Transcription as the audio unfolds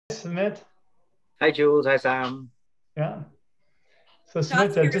Smith. Hi, Jules. Hi, Sam. Yeah. So Shot's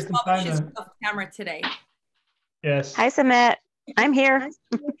Smith, here as just in well, but time she's to off camera today. yes. Hi, Samet. I'm here.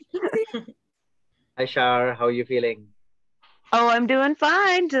 Hi, Shar. How are you feeling? Oh, I'm doing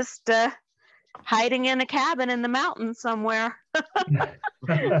fine. Just hiding in a cabin in the mountains somewhere.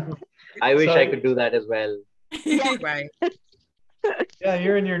 I wish I So could do that as well. Yeah. Right. yeah,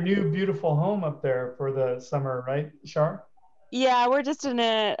 you're in your new beautiful home up there for the summer, right, Shar? Yeah, we're just in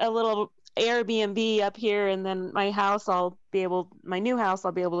a little Airbnb up here, and then my new house I'll be able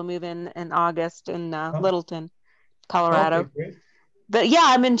to move in August in Oh, Littleton, okay, Colorado. great. But yeah,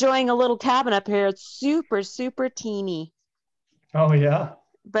 I'm enjoying a little cabin up here. It's super, super teeny. Oh yeah.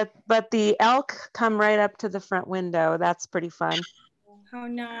 But the elk come right up to the front window. That's pretty fun. How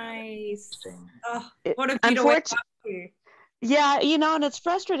nice. Interesting. Oh, It, what a view to wake unfortunately, up to. yeah, and it's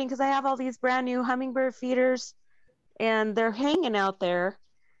frustrating because I have all these brand new hummingbird feeders and they're hanging out there.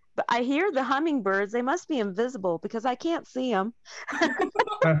 But I hear the hummingbirds. They must be invisible because I can't see them.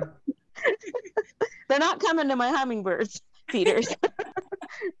 They're not coming to my hummingbirds feeders.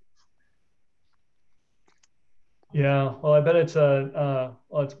 Yeah. Well, I bet it's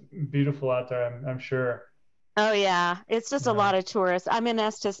beautiful out there, I'm sure. Oh yeah, it's just a Yeah. lot of tourists. I'm in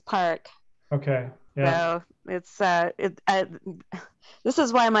Estes Park, Okay. Yeah. so it's this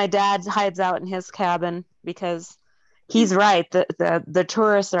is why my dad hides out in his cabin because he's right. The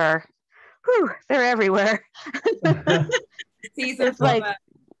tourists are, they're everywhere. Season It's from like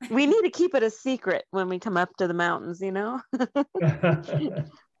we need to keep it a secret when we come up to the mountains,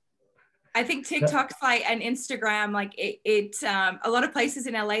 I think TikTok's like and Instagram, like a lot of places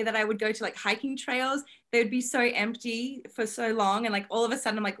in LA that I would go to, like hiking trails, they would be so empty for so long. And like all of a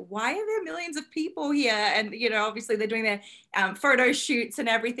sudden I'm like, why are there millions of people here? And, obviously they're doing their photo shoots and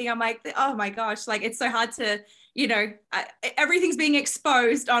everything. I'm like, oh my gosh, like it's so hard to, everything's being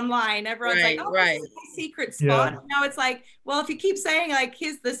exposed online. Everyone's like, Right, oh, right. this is my secret Yeah. spot. Now it's like, well, if you keep saying like,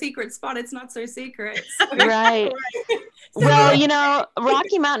 here's the secret spot, it's not so secret. So, Right. so Well,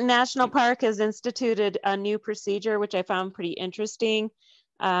 Rocky Mountain National Park has instituted a new procedure, which I found pretty interesting.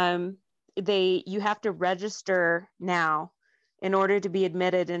 You have to register now in order to be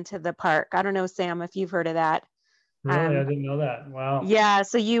admitted into the park. I don't know, Sam, if you've heard of that. Really? I didn't know that. Wow. Yeah,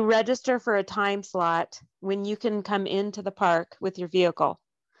 so you register for a time slot when you can come into the park with your vehicle.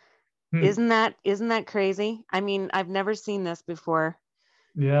 Hmm. Isn't that crazy? I mean, I've never seen this before,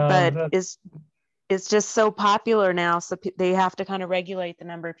 Yeah. but it's just so popular now, so they have to kind of regulate the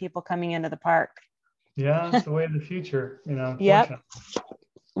number of people coming into the park. Yeah, it's the way of the future, Yep. unfortunately.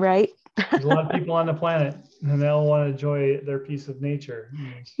 Right. There's a lot of people on the planet and they all want to enjoy their piece of nature.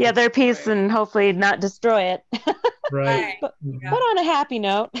 Yeah, their piece and hopefully not destroy it. Right. But Mhm. on a happy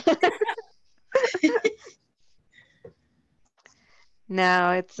note.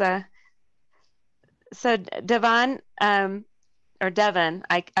 No, it's so Devon, or Devon,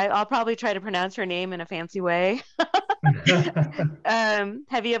 I'll probably try to pronounce her name in a fancy way.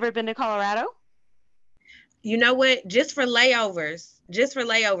 Have you ever been to Colorado? You know what? Just for layovers.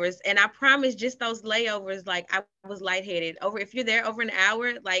 And I promise just those layovers, like I was lightheaded. If you're there over an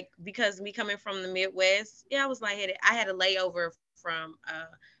hour, like because me coming from the Midwest, yeah, I was lightheaded. I had a layover from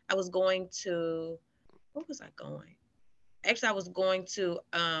I was going to, where was I going? Actually, I was going to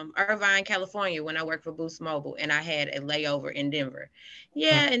Irvine, California when I worked for Boost Mobile, and I had a layover in Denver.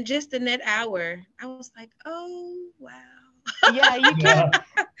 Yeah, and just in that hour, I was like, oh wow. Yeah, you can't.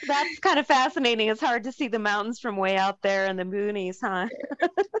 That's kind of fascinating. It's hard to see the mountains from way out there in the boonies, huh?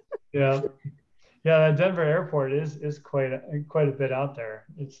 Yeah. Yeah, the Denver airport is quite a bit out there.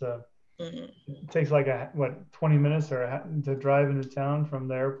 It takes like 20 minminutes to drive into town from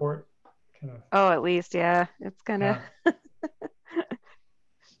the airport. Kind of. Oh, at least, yeah. It's kind of. Yeah.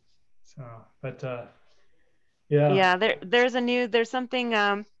 So, but yeah. Yeah, there's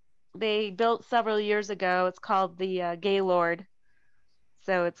something they built several years ago. It's called the Gaylord.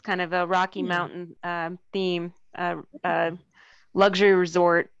 So it's kind of a Rocky Mountain theme, luxury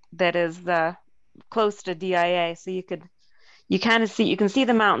resort that is close to DIA. So you can see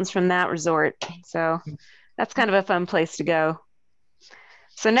the mountains from that resort. So that's kind of a fun place to go.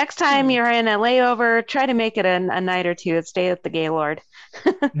 So next time you're in a layover, try to make it a night or two and stay at the Gaylord.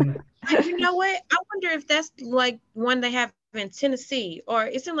 You know what? I wonder if that's like one they have in Tennessee, or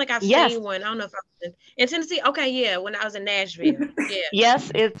it seemed like I've Yes. seen one. I don't know if I was in Tennessee. Okay, yeah, when I was in Nashville. Yeah.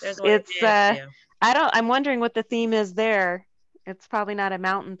 Yes, There's one in Nashville. I'm wondering what the theme is there. It's probably not a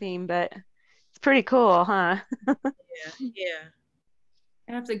mountain theme, but it's pretty cool, huh? Yeah.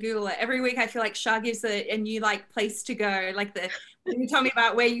 I have to Google it. Every week I feel like Shah gives a new like place to go. Like when you told me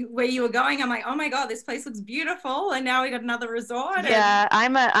about where you were going, I'm like, oh my God, this place looks beautiful. And now we got another resort. Yeah,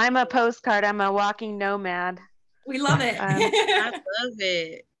 I'm a postcard. I'm a walking nomad. We love it. I love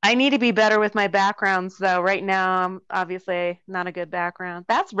it. I need to be better with my backgrounds though. Right now, I'm obviously not a good background.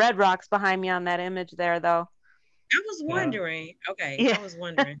 That's Red Rocks behind me on that image there though. I was wondering. Okay, Yeah. I was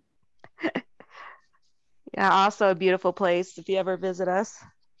wondering. Yeah, also a beautiful place if you ever visit us.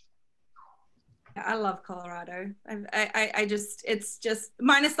 I love Colorado. I just, it's just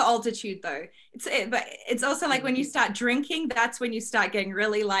minus the altitude though. But it's also like when you start drinking, that's when you start getting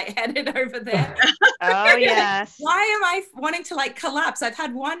really lightheaded over there. Oh yes. Why am I wanting to like collapse? I've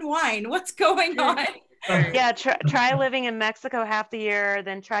had one wine. What's going on? Yeah, try living in Mexico half the year,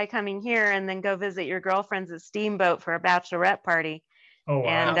 then try coming here, and then go visit your girlfriends at Steamboat for a bachelorette party. Oh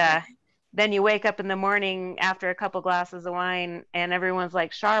wow. And then you wake up in the morning after a couple glasses of wine, and everyone's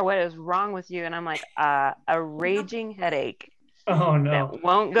like, "Shar, what is wrong with you?" And I'm like, "A raging headache Oh no. that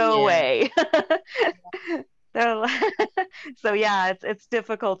won't go away." So yeah, it's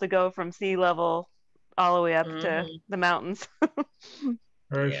difficult to go from sea level all the way up to the mountains.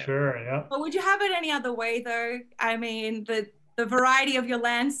 For sure, yeah. But would you have it any other way though? I mean, the variety of your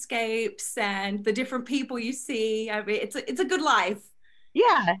landscapes and the different people you see. I mean, it's a good life.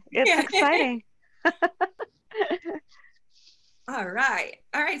 Yeah, it's exciting. All right.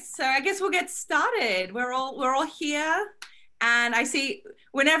 So I guess we'll get started. We're all here. And I see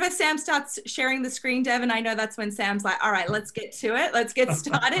whenever Sam starts sharing the screen, Devon, I know that's when Sam's like, all right, let's get to it. Let's get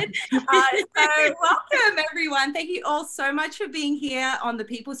started. So welcome, everyone. Thank you all so much for being here on the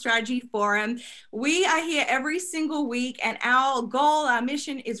People Strategy Forum. We are here every single week, and our goal, our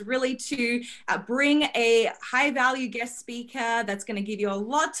mission is really to bring a high-value guest speaker that's going to give you a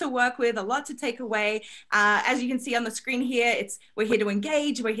lot to work with, a lot to take away. As you can see on the screen here, we're here to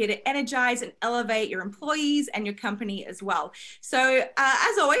engage, we're here to energize and elevate your employees and your company as well. So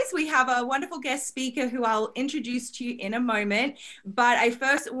as always, we have a wonderful guest speaker who I'll introduce to you in a moment. But I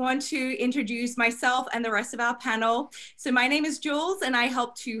first want to introduce myself and the rest of our panel. So my name is Jules, and I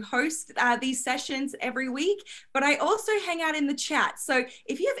help to host these sessions every week. But I also hang out in the chat. So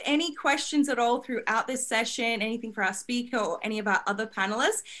if you have any questions at all throughout this session, anything for our speaker or any of our other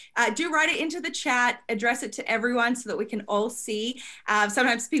panelists, do write it into the chat, address it to everyone so that we can all see.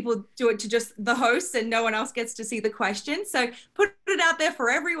 Sometimes people do it to just the host and no one else gets to see the question. So put it out there for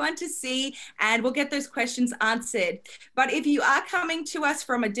everyone to see, and we'll get those questions answered. But if you are coming to us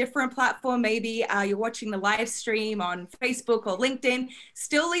from a different platform, maybe you're watching the live stream on Facebook or LinkedIn,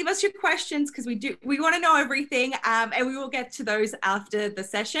 still leave us your questions because we want to know everything, and we will get to those after the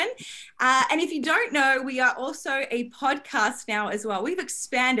session. And if you don't know, we are also a podcast now as well. We've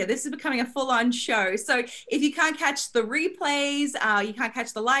expanded. This is becoming a full-on show. So if you can't catch the replays, you can't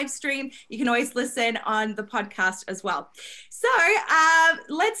catch the live stream, you can always listen on the podcast as well. So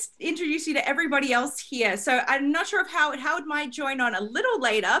let's introduce you to everybody else here. So I'm not sure if Howard might join on a little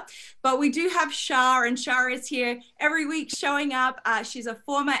later, but we do have Shar, and Shar is here every week showing up. She's a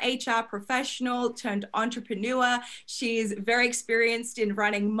former HR professional turned entrepreneur. She's very experienced in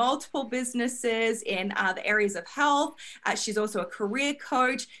running multiple businesses in the areas of health. She's also a career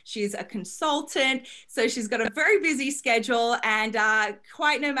coach. She's a consultant. So she's got a very busy schedule and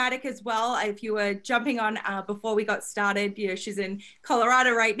quite nomadic as well. If you were jumping on before we got started, she's in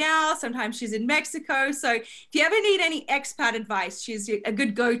Colorado right now. Sometimes she's in Mexico. So if you ever need any expat advice, she's a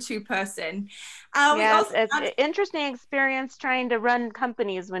good go-to person. Yes, it's an interesting experience trying to run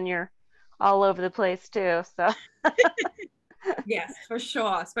companies when you're all over the place too. So yes, for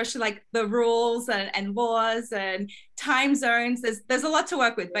sure. Especially like the rules and laws and time zones. There's a lot to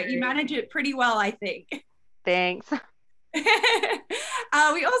work with, but you manage it pretty well, I think. Thanks.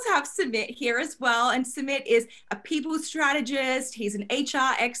 We also have Sumit here as well, and Sumit is a people strategist. He's an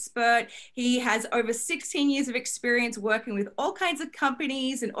HR expert. He has over 16 years of experience working with all kinds of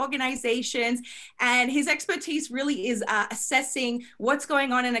companies and organizations, and his expertise really is assessing what's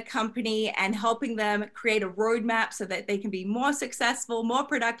going on in a company and helping them create a roadmap so that they can be more successful, more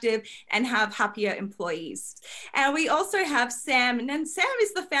productive, and have happier employees. And we also have Sam, and Sam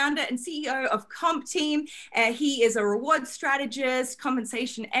is the founder and CEO of Comp Team. He is a reward strategist,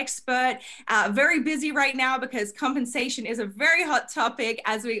 compensation expert, very busy right now because compensation is a very hot topic,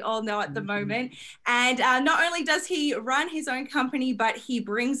 as we all know at the moment. And not only does he run his own company, but he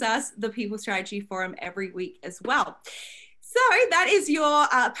brings us the People Strategy Forum every week as well. So that is your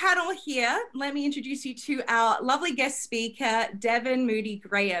panel here. Let me introduce you to our lovely guest speaker, Devon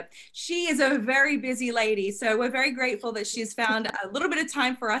Moody-Graham. She is a very busy lady, so we're very grateful that she's found a little bit of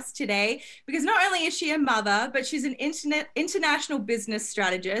time for us today, because not only is she a mother, but she's an international business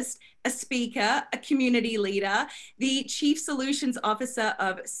strategist, a speaker, a community leader, the Chief Solutions Officer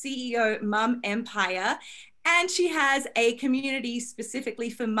of CEO Mum Empire, and she has a community specifically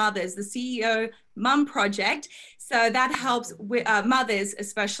for mothers, the CEO Mum Project. So that helps with, mothers,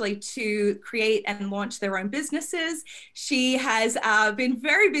 especially, to create and launch their own businesses. She has been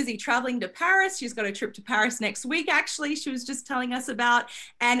very busy traveling to Paris. She's got a trip to Paris next week, actually, she was just telling us about.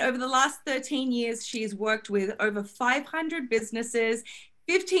 And over the last 13 years, she's worked with over 500 businesses,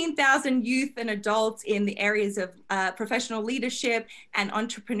 15,000 youth and adults in the areas of professional leadership and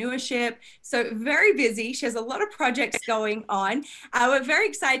entrepreneurship. So very busy. She has a lot of projects going on. We're very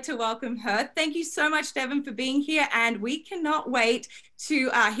excited to welcome her. Thank you so much, Devon, for being here. And we cannot wait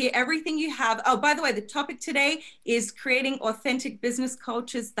to hear everything you have. Oh, by the way, the topic today is creating authentic business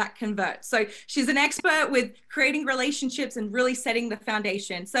cultures that convert. So she's an expert with creating relationships and really setting the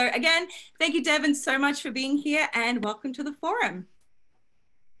foundation. So again, thank you, Devon, so much for being here, and welcome to the forum.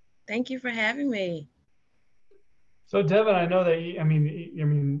 Thank you for having me. So Devon, I know that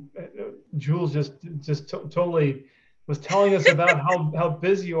Jules just totally was telling us about how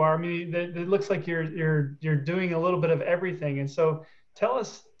busy you are. I mean, it looks like you're doing a little bit of everything. And so tell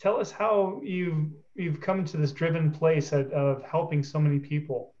us how you've come to this driven place of helping so many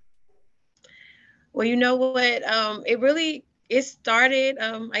people. Well, you know what? It started.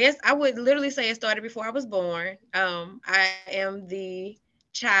 I guess I would literally say it started before I was born. I am the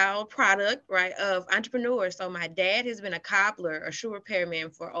child product, right, of entrepreneurs. So my dad has been a cobbler, a shoe repairman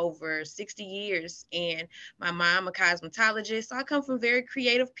for over 60 years, and my mom a cosmetologist. So I come from very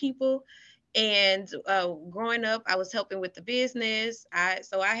creative people. And growing up, I was helping with the business.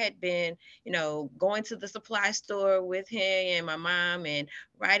 So I had been, going to the supply store with him and my mom and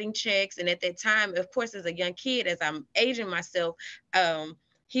writing checks. And at that time, of course, as a young kid, as I'm aging myself,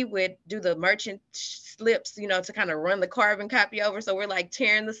 he would do the merchant slips, to kind of run the carbon copy over. So we're like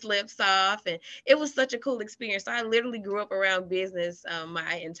tearing the slips off. And it was such a cool experience. So I literally grew up around business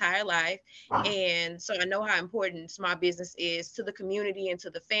my entire life. And so I know how important small business is to the community and to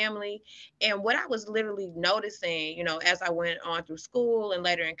the family. And what I was literally noticing, as I went on through school and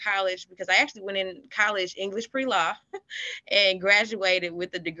later in college, because I actually went in college English pre-law and graduated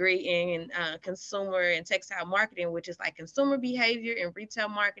with a degree in consumer and textile marketing, which is like consumer behavior and retail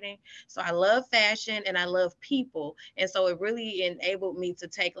marketing. So I love fashion and I love people. And so it really enabled me to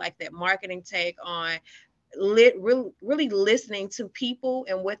take like that marketing take on really listening to people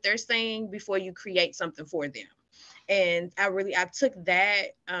and what they're saying before you create something for them. And I took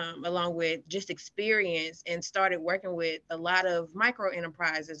that along with just experience and started working with a lot of micro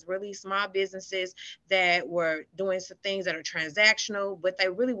enterprises, really small businesses that were doing some things that are transactional, but they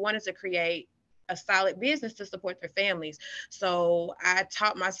really wanted to create a solid business to support their families. So I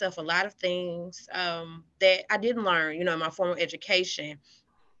taught myself a lot of things that I didn't learn, in my formal education,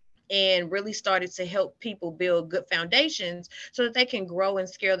 and really started to help people build good foundations so that they can grow and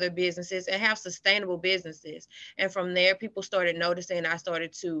scale their businesses and have sustainable businesses. And from there, people started noticing. I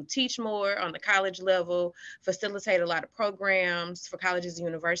started to teach more on the college level, facilitate a lot of programs for colleges and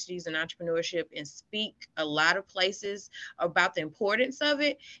universities and entrepreneurship, and speak a lot of places about the importance of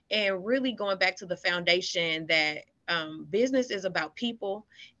it, and really going back to the foundation that business is about people.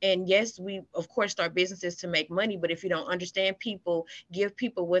 And yes, we of course start businesses to make money, but if you don't understand people, give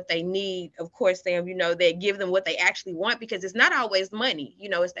people what they need, of course, Sam, they give them what they actually want, because it's not always money,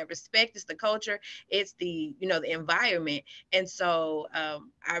 it's that respect, it's the culture, it's the, the environment. And so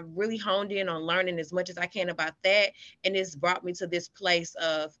I really honed in on learning as much as I can about that. And it's brought me to this place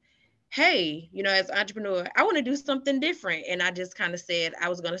of, hey, as an entrepreneur, I want to do something different. And I just kind of said I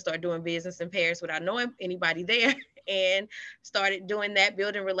was going to start doing business in Paris without knowing anybody there, and started doing that,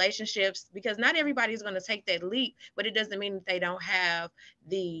 building relationships, because not everybody's going to take that leap, but it doesn't mean that they don't have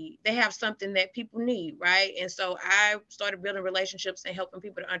they have something that people need, right? And so I started building relationships and helping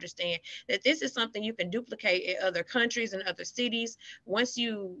people to understand that this is something you can duplicate in other countries and other cities. Once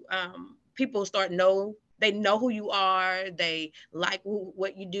you people they know who you are, they like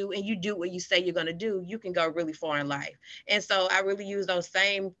what you do, and you do what you say you're going to do, you can go really far in life. And so I really use those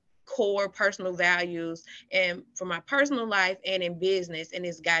same core personal values and for my personal life and in business, and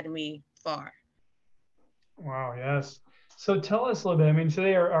it's gotten me far. Wow, yes. So tell us a little bit. I mean,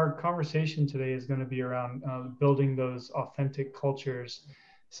 today our conversation today is going to be around building those authentic cultures.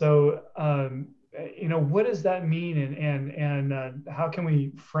 So, what does that mean, and how can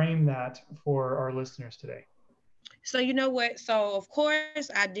we frame that for our listeners today? So you know what? So of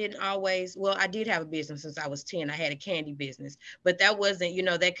course I didn't always, well, I did have a business since I was 10. I had a candy business, but that wasn't,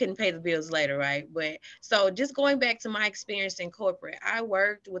 that couldn't pay the bills later, right? But so just going back to my experience in corporate, I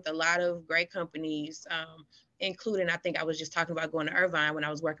worked with a lot of great companies, including, I think I was just talking about going to Irvine when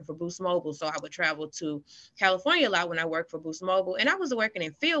I was working for Boost Mobile. So I would travel to California a lot when I worked for Boost Mobile, and I was working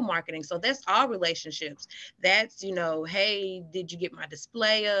in field marketing. So that's all relationships. That's, hey, did you get my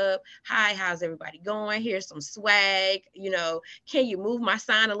display up? Hi, how's everybody going? Here's some swag. Can you move my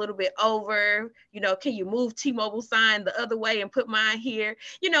sign a little bit over? Can you move T-Mobile sign the other way and put mine here?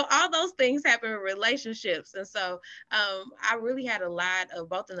 All those things happen in relationships. And so I really had a lot of,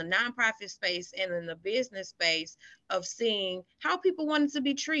 both in the nonprofit space and in the business space, of seeing how people wanted to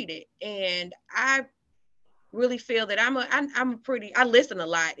be treated. And I really feel that I listen a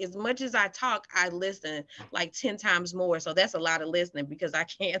lot. As much as I talk, I listen like 10 times more. So that's a lot of listening because I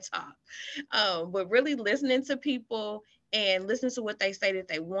can't talk. But really listening to people and listening to what they say that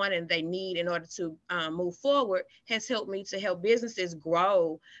they want and they need in order to move forward has helped me to help businesses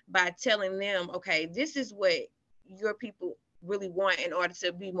grow by telling them, okay, this is what your people really want in order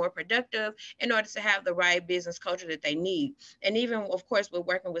to be more productive, in order to have the right business culture that they need. And even, of course, we're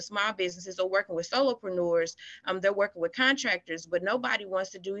working with small businesses or working with solopreneurs, they're working with contractors, but nobody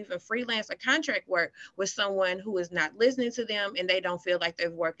wants to do even freelance or contract work with someone who is not listening to them and they don't feel like their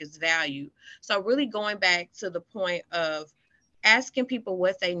work is valued. So really going back to the point of asking people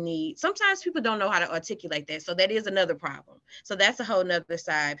what they need. Sometimes people don't know how to articulate that. So that is another problem. So that's a whole nother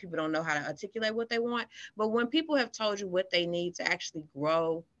side. People don't know how to articulate what they want. But when people have told you what they need to actually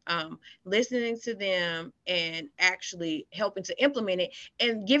grow, listening to them and actually helping to implement it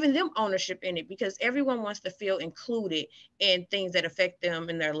and giving them ownership in it, because everyone wants to feel included in things that affect them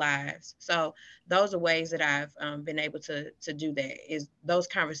in their lives. So those are ways that I've been able to do that, is those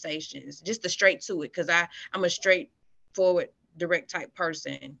conversations, just the straight to it, because I'm a straightforward, direct type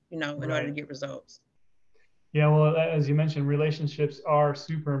person, in order to get results. Yeah, well, as you mentioned, relationships are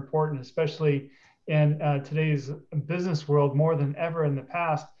super important, especially in today's business world more than ever in the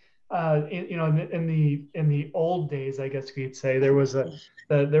past. In the old days, I guess we could say there was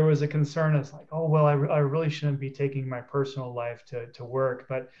a concern. It's like, oh well, I really shouldn't be taking my personal life to work.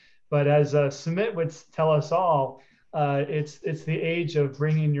 But as Sumit would tell us all, it's the age of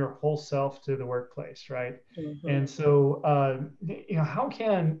bringing your whole self to the workplace, right? Mm-hmm. And so, how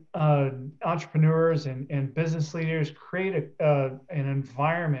can entrepreneurs and business leaders create an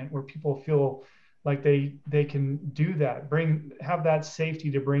environment where people feel like they can do that, have that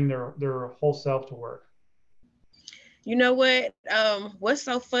safety to bring their whole self to work? You know what? What's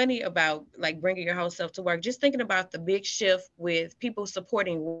so funny about like bringing your whole self to work? Just thinking about the big shift with people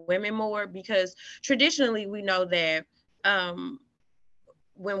supporting women more, because traditionally we know that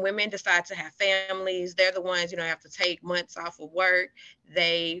when women decide to have families, they're the ones, have to take months off of work.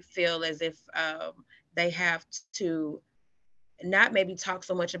 They feel as if they have to not maybe talk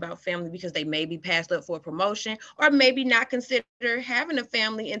so much about family because they may be passed up for a promotion, or maybe not consider having a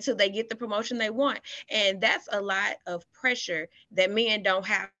family until they get the promotion they want. And that's a lot of pressure that men don't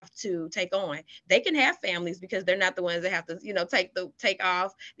have to take on. They can have families because they're not the ones that have to, take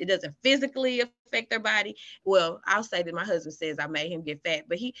off. It doesn't physically affect their body. Well, I'll say that my husband says I made him get fat,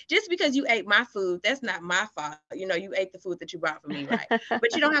 but just because you ate my food, that's not my fault. You ate the food that you brought for me, right?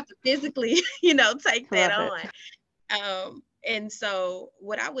 But you don't have to physically, take that on. And so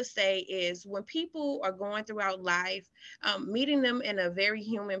what I would say is, when people are going throughout life, meeting them in a very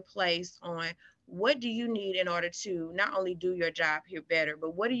human place on what do you need in order to not only do your job here better,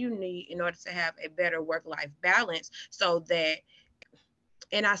 but what do you need in order to have a better work-life balance, so that,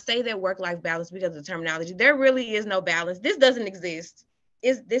 and I say that work-life balance because of the terminology, there really is no balance. This doesn't exist.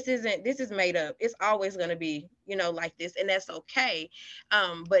 This is made up. It's always going to be, like this, and that's okay.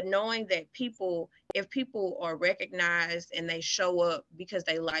 But knowing that if people are recognized and they show up because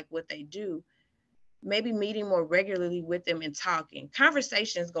they like what they do, maybe meeting more regularly with them and talking.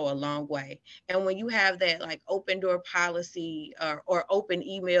 Conversations go a long way. And when you have that like open door policy or open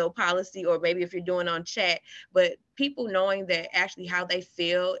email policy, or maybe if you're doing on chat, but people knowing that actually how they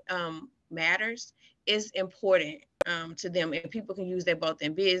feel matters is important to them. And people can use that both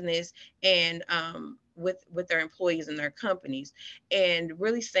in business and with their employees and their companies, and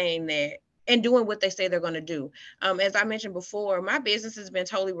really saying that and doing what they say they're going to do. As I mentioned before, my business has been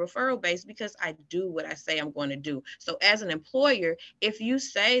totally referral based because I do what I say I'm going to do. So as an employer, if you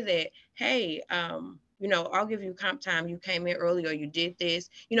say that, hey, I'll give you comp time, you came in early or you did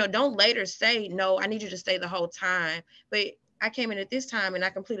this, don't later say, no, I need you to stay the whole time. But I came in at this time and I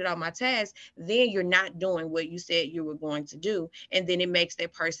completed all my tasks, then you're not doing what you said you were going to do. And then it makes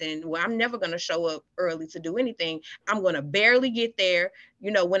that person, well, I'm never going to show up early to do anything. I'm going to barely get there,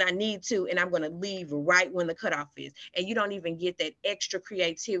 when I need to, and I'm going to leave right when the cutoff is. And you don't even get that extra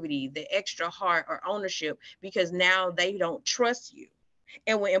creativity, the extra heart or ownership, because now they don't trust you.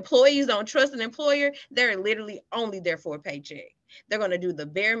 And when employees don't trust an employer, they're literally only there for a paycheck. They're going to do the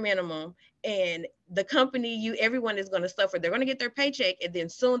bare minimum, and the company, everyone is going to suffer. They're going to get their paycheck, and then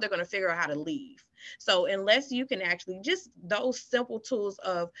soon they're going to figure out how to leave. So unless you can actually, just those simple tools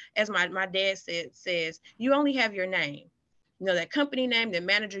of, as my dad says, you only have your name. That company name, the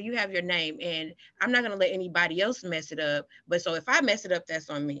manager, you have your name, and I'm not going to let anybody else mess it up. But so if I mess it up, that's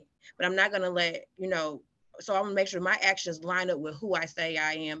on me. But I'm not going to let, so I'm gonna make sure my actions line up with who I say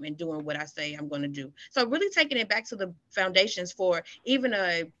I am and doing what I say I'm going to do. So really taking it back to the foundations for even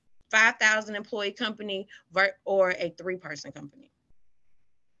a 5,000 employee company or a 3-person company.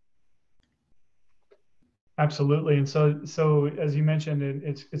 Absolutely. And so as you mentioned,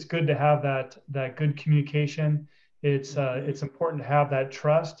 it's good to have that good communication. It's important to have that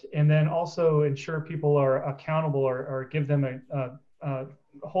trust, and then also ensure people are accountable, or give them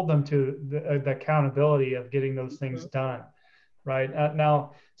hold them to the accountability of getting those things done. Right.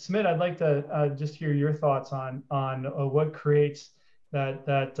 Now, Smith, I'd like to just hear your thoughts on what creates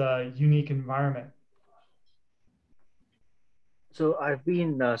that unique environment. So I've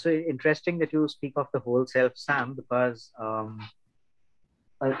been so interesting that you speak of the whole self, Sam, because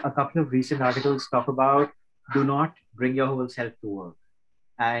a couple of recent articles talk about do not bring your whole self to work,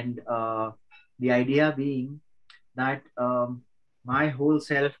 and the idea being that my whole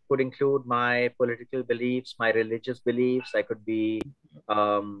self could include my political beliefs, my religious beliefs. I could be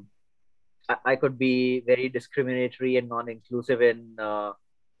I could be very discriminatory and non-inclusive in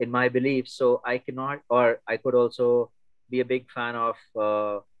my beliefs. So I cannot, or I could also be a big fan of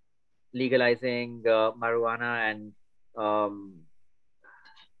legalizing marijuana and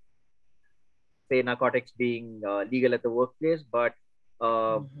say narcotics being legal at the workplace, but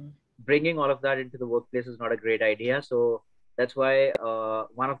bringing all of that into the workplace is not a great idea. So that's why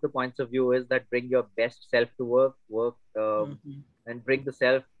one of the points of view is that bring your best self to work, and bring the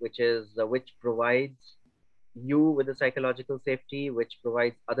self which provides you with the psychological safety, which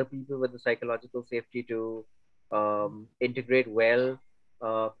provides other people with the psychological safety to integrate well,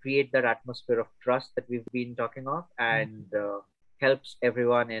 create that atmosphere of trust that we've been talking of, and helps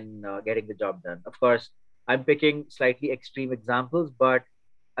everyone in getting the job done. Of course, I'm picking slightly extreme examples, but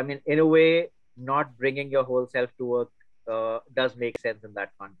I mean, in a way, not bringing your whole self to work does make sense in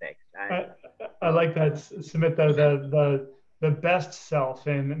that context. And I like that, Smith, the best self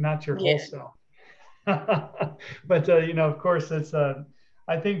and not your whole self. But of course, it's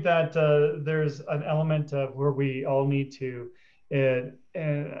I think that there's an element of where we all need to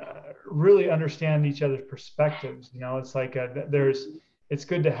really understand each other's perspectives. It's like it's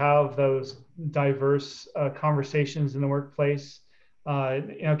good to have those diverse conversations in the workplace.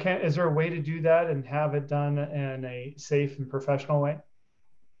 Is there a way to do that and have it done in a safe and professional way?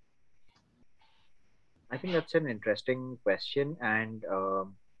 I think that's an interesting question, and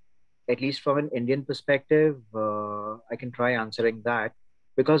at least from an Indian perspective, I can try answering that,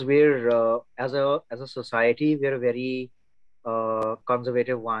 because we're as a society, we're a very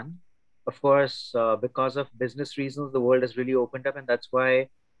conservative one. Of course, because of business reasons, the world has really opened up, and that's why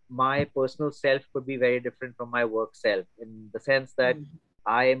my personal self could be very different from my work self, in the sense that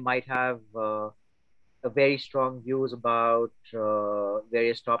I might have a very strong views about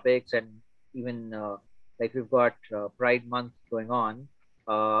various topics, and even like we've got Pride Month going on.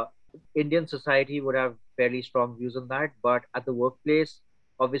 Indian society would have fairly strong views on that, but at the workplace,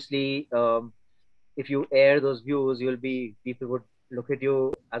 obviously, if you air those views, people would look at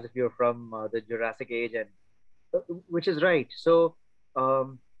you as if you're from the Jurassic age, and which is right. So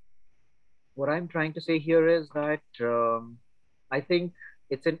what I'm trying to say here is that I think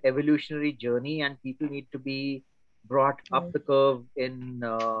it's an evolutionary journey, and people need to be brought up the curve in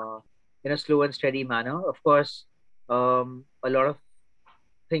a slow and steady manner. Of course, a lot of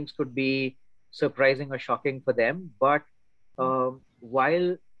things could be surprising or shocking for them, but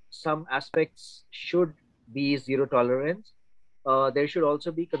while some aspects should be zero tolerance, there should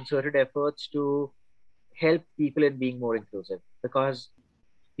also be concerted efforts to help people in being more inclusive, because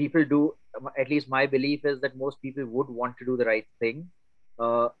people do, at least my belief is that most people would want to do the right thing.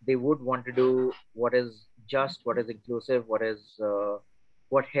 They would want to do what is just, what is inclusive,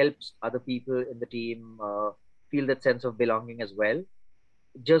 what helps other people in the team feel that sense of belonging as well.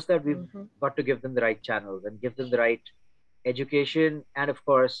 Just that we've got to give them the right channels and give them the right education, and of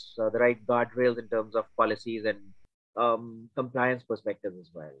course the right guardrails in terms of policies and compliance perspective as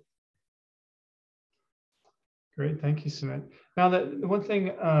well. Great, thank you, Sumit. Now, the one thing,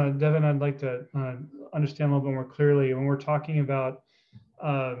 Devon, I'd like to understand a little bit more clearly when we're talking about,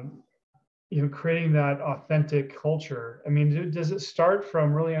 creating that authentic culture. I mean, does it start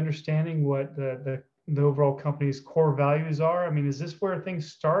from really understanding what the overall company's core values are? I mean, is this where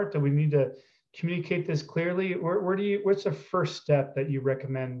things start? Do we need to communicate this clearly? What's the first step that you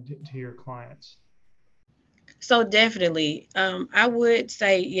recommend to your clients? So definitely, I would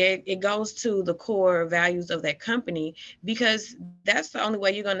say, yeah, it goes to the core values of that company, because that's the only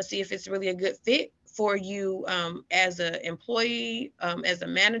way you're going to see if it's really a good fit for you as an employee, as a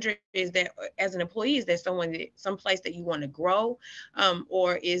manager. Is that as an employee, is there some place that you want to grow,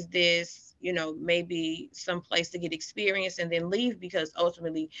 or is this, maybe some place to get experience and then leave because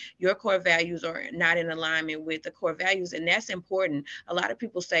ultimately your core values are not in alignment with the core values, and that's important. A lot of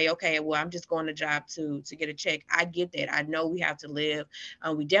people say, okay, well, I'm just going to job to get a check. I get that. I know we have to live.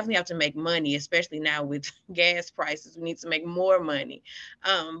 We definitely have to make money, especially now with gas prices. We need to make more money.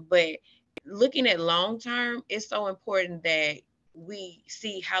 But looking at long term, it's so important that we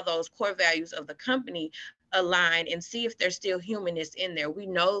see how those core values of the company align and see if there's still humanness in there. We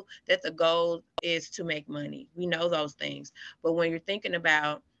know that the goal is to make money. We know those things. But when you're thinking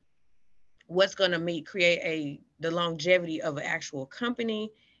about what's going to create the longevity of an actual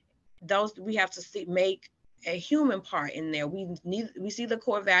company, those we have to make a human part in there. We see the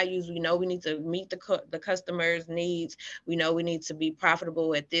core values. We know we need to meet the customer's needs. We know we need to be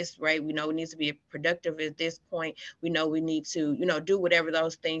profitable at this rate. We know we need to be productive at this point. We know we need to, do whatever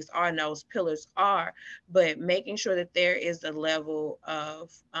those things are and those pillars are. But making sure that there is a level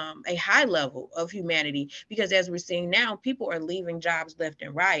of a high level of humanity, because as we're seeing now, people are leaving jobs left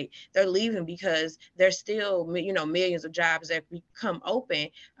and right. They're leaving because there's still, millions of jobs that become open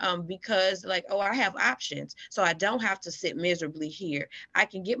because like, oh, I have options. So I don't have to sit miserably here. I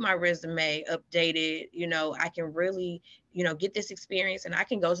can get my resume updated. I can really, get this experience, and I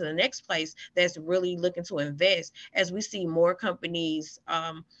can go to the next place that's really looking to invest. As we see more companies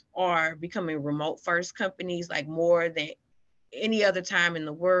are becoming remote first companies, like more than any other time in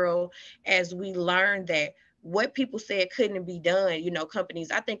the world, as we learn that what people said couldn't be done, companies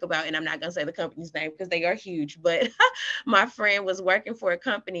I think about, and I'm not going to say the company's name because they are huge, but my friend was working for a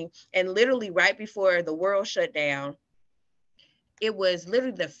company, and literally right before the world shut down, it was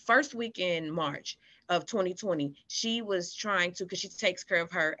literally the first week in March of 2020. She was trying to, because she takes care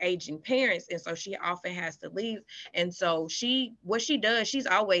of her aging parents, and so she often has to leave. And so what she does, she's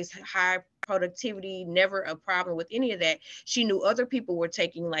always high productivity, never a problem with any of that. She knew other people were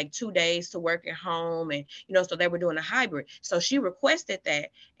taking like 2 days to work at home, and so they were doing a hybrid. So she requested that,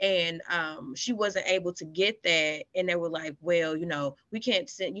 and she wasn't able to get that, and they were like, well, you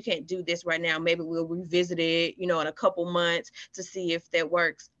can't do this right now. Maybe we'll revisit it, in a couple months to see if that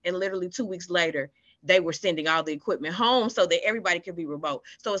works. And literally 2 weeks later, they were sending all the equipment home so that everybody could be remote.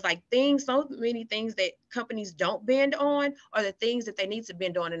 So it's like so many things that companies don't bend on are the things that they need to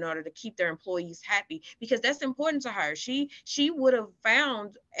bend on in order to keep their employees happy, because that's important to her. She would have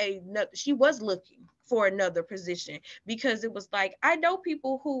found she was looking for another position, because it was like, I know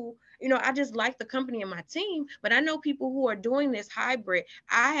people who, I just like the company and my team, but I know people who are doing this hybrid.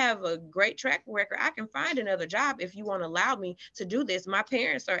 I have a great track record. I can find another job if you want to allow me to do this. My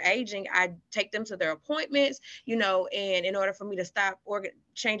parents are aging. I take them to their appointments, and in order for me to stop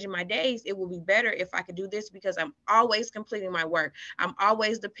changing my days, it will be better if I could do this, because I'm always completing my work. I'm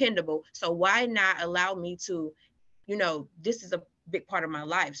always dependable. So why not allow me to, this is a big part of my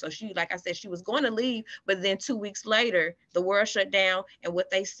life. So she, like I said, she was going to leave, but then 2 weeks later, the world shut down, and what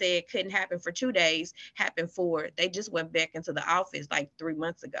they said couldn't happen for 2 days happened they just went back into the office like 3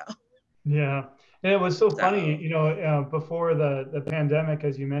 months ago. Yeah, and it was so funny, before the pandemic,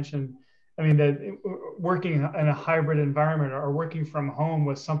 as you mentioned. I mean, that working in a hybrid environment or working from home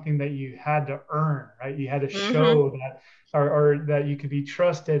was something that you had to earn, right? You had to show that, or that you could be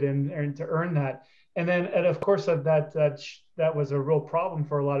trusted, and to earn that. And then, and of course, that was a real problem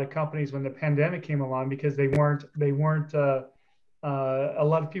for a lot of companies when the pandemic came along, because they weren't. A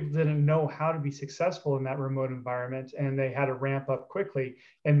lot of people didn't know how to be successful in that remote environment, and they had to ramp up quickly.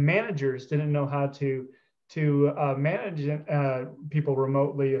 And managers didn't know how to manage people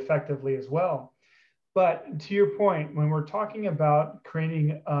remotely effectively as well. But to your point, when we're talking about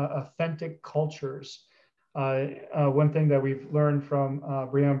creating authentic cultures, one thing that we've learned from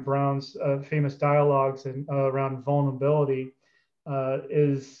Brené Brown's famous dialogues around vulnerability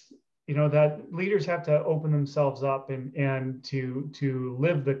is, that leaders have to open themselves up and to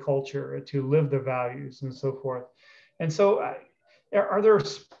live the culture, to live the values, and so forth. And so, are there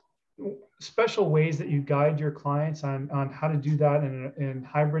special ways that you guide your clients on how to do that in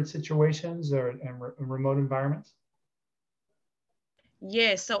hybrid situations or in remote environments?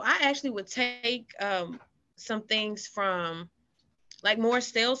 Yes, so I actually would take some things from like more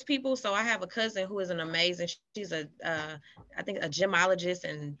salespeople. So I have a cousin who is an amazing. She's a I think a gemologist,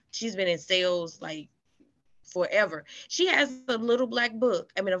 and she's been in sales like forever. She has a little black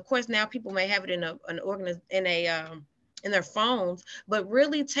book. I mean, of course, now people may have it in in their phones, but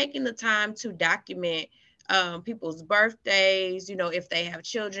really taking the time to document people's birthdays. You know, if they have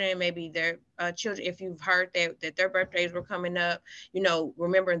children, maybe their children. If you've heard that their birthdays were coming up, you know,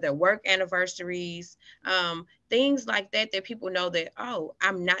 remembering their work anniversaries, things like that. That people know that, oh,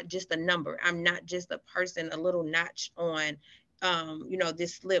 I'm not just a number. I'm not just a person, a little notch on you know,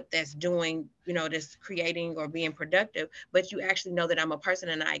 this slip that's doing, you know, this creating or being productive, but you actually know that I'm a person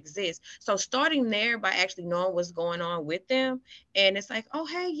and I exist. So starting there by actually knowing what's going on with them. And it's like, oh,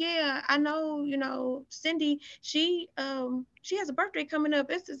 hey, yeah, I know, you know, Cindy, she has a birthday coming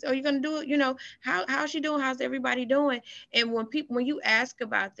up. Are you going to do it? You know, how's she doing? How's everybody doing? And when you ask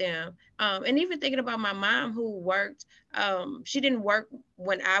about them, and even thinking about my mom who worked, she didn't work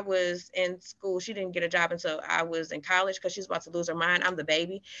when I was in school. She didn't get a job until I was in college because she's about to lose her mind. I'm the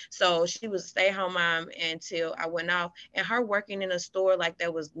baby. So she was a stay-at-home mom until I went off. And her working in a store like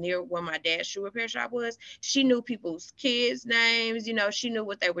that was near where my dad's shoe repair shop was, she knew people's kids' names, you know, she knew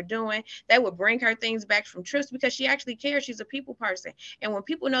what they were doing. They would bring her things back from trips because she actually cares. She's a people person. And when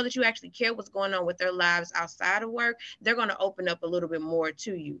people know that you actually care what's going on with their lives outside of work, they're going to open up a little bit more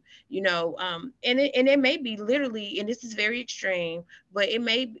to you, you know. And it may be literally, and this is very extreme, but it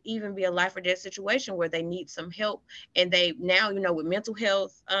may even be a life or death situation where they need some help. And they now, you know, with mental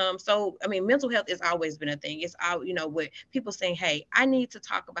health. So, I mean, mental health has always been a thing. It's all, you know, with people saying, hey, I need to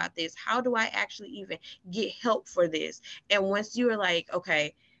talk about this. How do I actually even get help for this? And once you're like,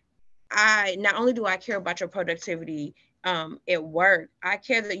 okay, I not only do I care about your productivity at work, I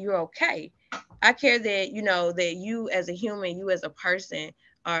care that you're okay. I care that, you know, that you as a human, you as a person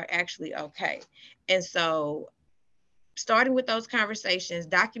are actually okay. And so starting with those conversations,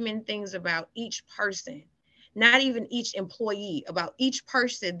 documenting things about each person, not even each employee, about each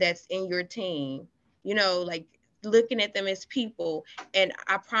person that's in your team, you know, like looking at them as people. And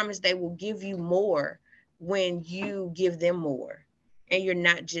I promise they will give you more when you give them more. And you're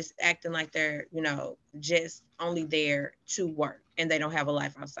not just acting like they're, you know, just only there to work and they don't have a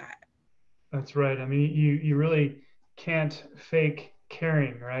life outside. That's right. I mean, you really can't fake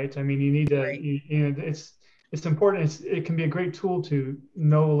caring, right? I mean, you need to, Right. you know, it's important. It can be a great tool to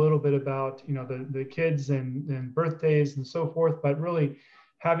know a little bit about, you know, the kids and birthdays and so forth, but really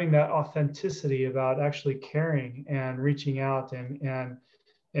having that authenticity about actually caring and reaching out and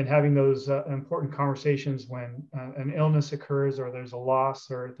having those important conversations when an illness occurs or there's a loss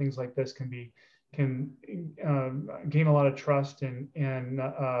or things like this can gain a lot of trust and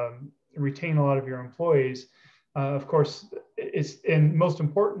retain a lot of your employees. Of course, and most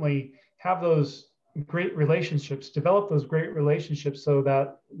importantly, have those great relationships, develop those great relationships so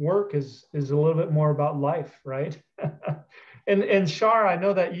that work is a little bit more about life, right? And Shar, I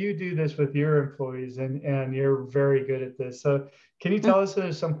know that you do this with your employees and you're very good at this. So can you tell us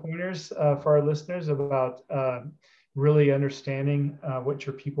some pointers for our listeners about really understanding what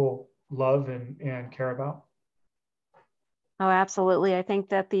your people love and care about? Oh, absolutely. I think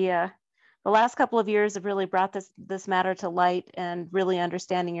that the last couple of years have really brought this matter to light and really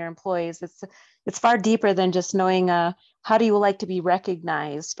understanding your employees. It's far deeper than just knowing how do you like to be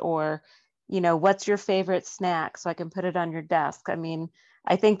recognized, or, you know, what's your favorite snack so I can put it on your desk. I mean,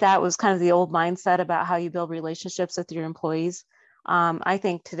 I think that was kind of the old mindset about how you build relationships with your employees. I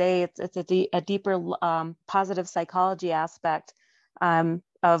think today it's a deeper positive psychology aspect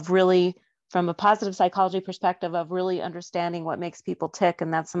of really, from a positive psychology perspective, of really understanding what makes people tick.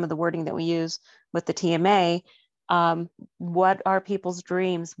 And that's some of the wording that we use with the TMA. What are people's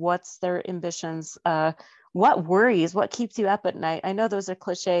dreams? What's their ambitions? What worries? What keeps you up at night? I know those are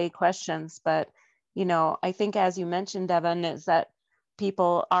cliche questions, but, you know, I think, as you mentioned, Devon, is that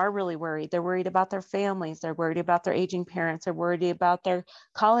people are really worried. They're worried about their families. They're worried about their aging parents. They're worried about their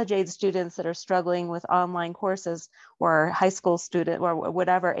college age students that are struggling with online courses, or high school student, or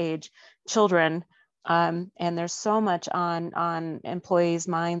whatever age children. And there's so much on employees'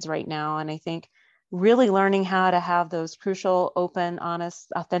 minds right now. And I think really learning how to have those crucial, open,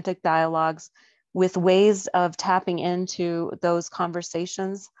 honest, authentic dialogues with ways of tapping into those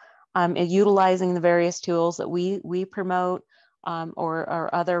conversations, and utilizing the various tools that we promote, or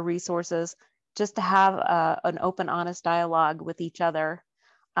other resources, just to have an open, honest dialogue with each other,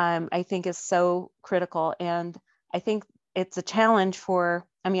 I think is so critical. And I think it's a challenge for,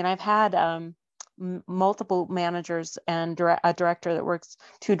 I mean, I've had multiple managers and a director that works,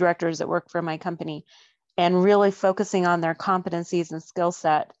 2 directors that work for my company, and really focusing on their competencies and skill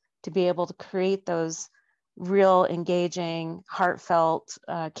set to be able to create those real engaging, heartfelt,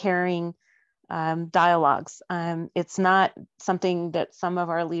 caring dialogues. It's not something that some of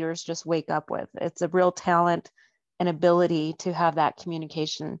our leaders just wake up with. It's a real talent and ability to have that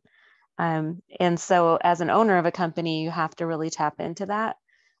communication. And so as an owner of a company, you have to really tap into that.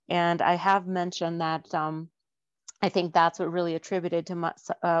 And I have mentioned that I think that's what really attributed to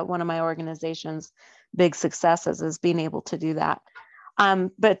one of my organization's big successes, is being able to do that.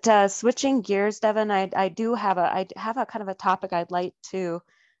 But switching gears, Devon, I have a kind of a topic I'd like to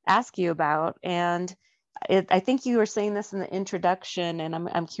ask you about. And I think you were saying this in the introduction, and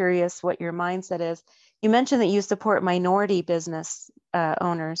I'm curious what your mindset is. You mentioned that you support minority business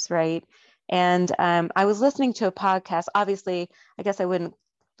owners, right? And I was listening to a podcast. Obviously, I guess I wouldn't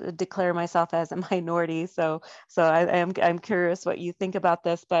declare myself as a minority, so I'm curious what you think about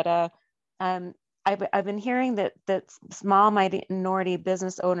this. But I've been hearing that small minority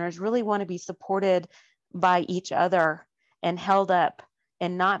business owners really want to be supported by each other and held up,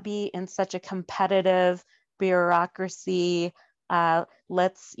 and not be in such a competitive bureaucracy.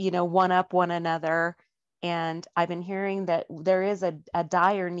 Let's one up one another. And I've been hearing that there is a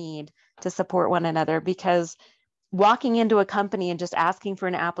dire need to support one another, because walking into a company and just asking for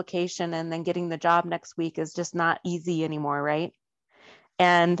an application and then getting the job next week is just not easy anymore, right?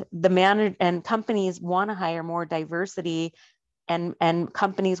 And and companies want to hire more diversity, and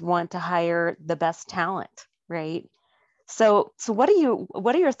companies want to hire the best talent, right? So what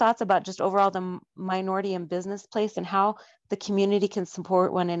are your thoughts about just overall the minority in business place, and how the community can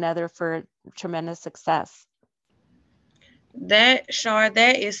support one another for tremendous success? That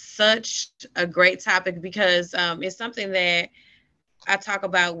is such a great topic, because it's something that I talk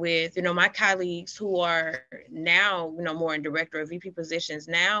about with, my colleagues who are now, more in director or VP positions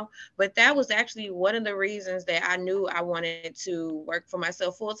now. But that was actually one of the reasons that I knew I wanted to work for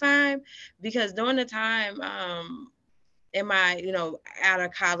myself full time, because during the time, in my, out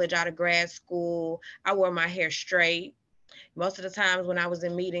of college, out of grad school, I wore my hair straight. Most of the times when I was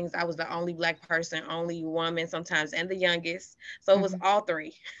in meetings, I was the only Black person, only woman sometimes, and the youngest. So it was all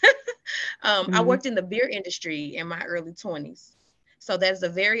three. I worked in the beer industry in my early 20s. So that's a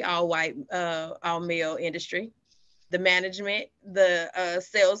very all white, all male industry. The management, the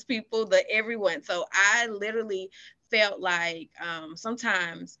salespeople, the everyone. So I literally felt like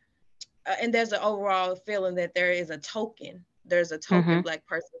sometimes, and there's an overall feeling that there's a token Black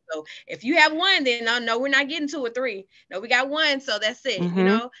person. So if you have one, then no, we're not getting 2 or 3. No, we got one, so that's it,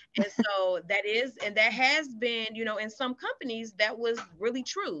 And so that has been, in some companies that was really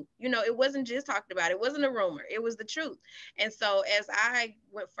true. It wasn't just talked about. It wasn't a rumor. It was the truth. And so as I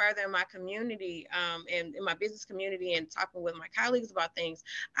went further in my community, and in my business community, and talking with my colleagues about things,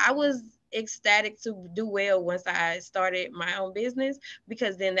 I was ecstatic to do well once I started my own business,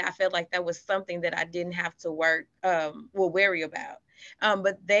 because then I felt like that was something that I didn't have to worry about.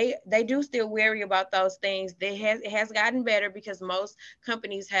 But they do still worry about those things. It has gotten better, because most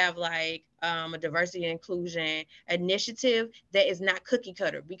companies have like a diversity and inclusion initiative that is not cookie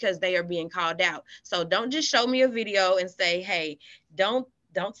cutter, because they are being called out. So don't just show me a video and say, hey, don't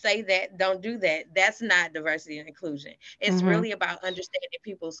say that, don't do that. That's not diversity and inclusion. It's really about understanding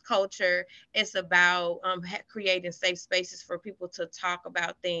people's culture. It's about creating safe spaces for people to talk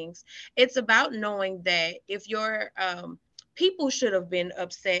about things. It's about knowing that if your people should have been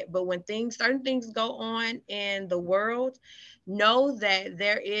upset, but when certain things go on in the world, know that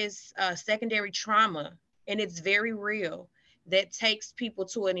there is secondary trauma, and it's very real, that takes people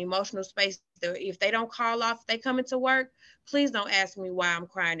to an emotional space. If they don't call off, they come into work, please don't ask me why I'm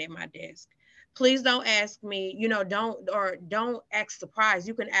crying at my desk. Please don't ask me, don't act surprised.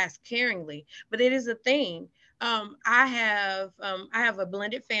 You can ask caringly, but it is a thing. I have a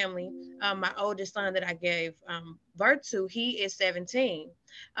blended family. My oldest son that I gave birth to, he is 17.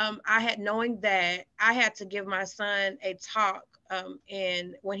 Knowing that I had to give my son a talk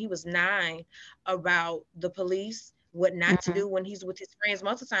and when he was 9 about the police, what not to do when he's with his friends.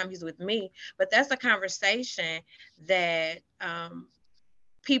 Most of the time he's with me, but that's a conversation that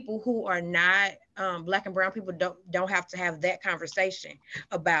people who are not Black and brown people don't have to have that conversation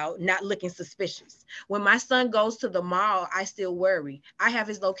about not looking suspicious. When my son goes to the mall, I still worry. I have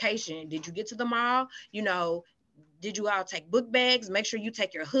his location. Did you get to the mall? Did you all take book bags? Make sure you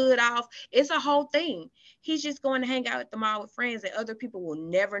take your hood off. It's a whole thing. He's just going to hang out at the mall with friends, and other people will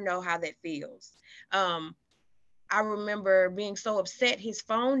never know how that feels. I remember being so upset his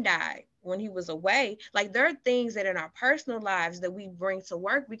phone died when he was away. Like, there are things that in our personal lives that we bring to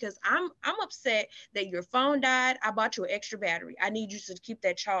work, because I'm upset that your phone died. I bought you an extra battery. I need you to keep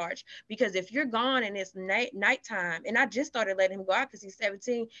that charge, because if you're gone and it's nighttime, and I just started letting him go out because he's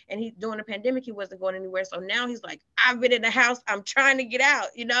 17, and he, during the pandemic, he wasn't going anywhere. So now he's like, I've been in the house, I'm trying to get out,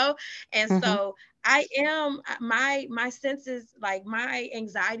 you know? And so I am, my senses, like my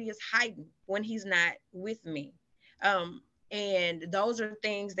anxiety is heightened when he's not with me. And those are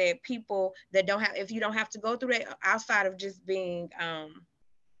things that people that don't have, if you don't have to go through that, outside of just being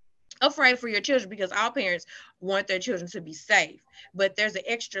afraid for your children, because all parents want their children to be safe, but there's an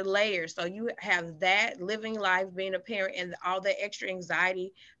extra layer. So you have that living life, being a parent, and all that extra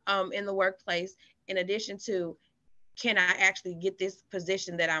anxiety in the workplace, in addition to, can I actually get this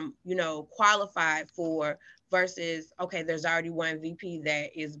position that I'm, you know, qualified for, versus, okay, there's already one VP that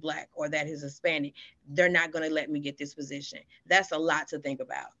is Black or that is Hispanic. They're not going to let me get this position. That's a lot to think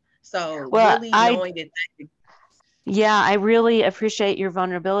about. So Well, really knowing that. Yeah, I really appreciate your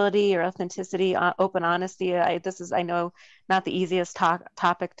vulnerability, your authenticity, open honesty. This is, I know, not the easiest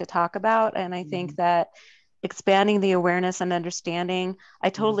topic to talk about. And I think that expanding the awareness and understanding, I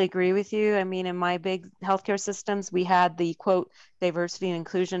totally agree with you. I mean, in my big healthcare systems, we had the quote diversity and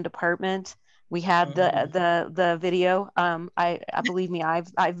inclusion department. We had the video. I believe me,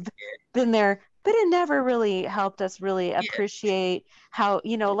 I've been there, but it never really helped us really appreciate how,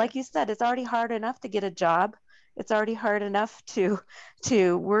 you know, like you said, it's already hard enough to get a job. It's already hard enough to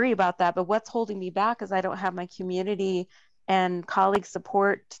worry about that. But what's holding me back is I don't have my community and colleague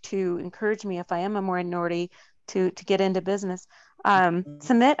support to encourage me, if I am a minority, to get into business.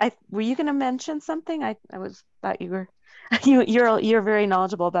 Sumit, were you going to mention something? I thought you were. You're very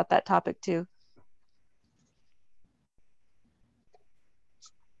knowledgeable about that topic too.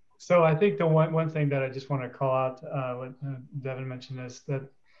 So I think the one thing that I just want to call out, what Devon mentioned, is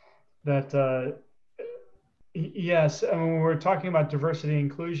that yes, I mean, when we're talking about diversity and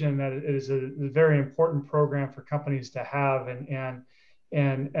inclusion, that it is a very important program for companies to have,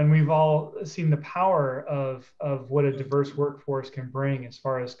 and we've all seen the power of what a diverse workforce can bring as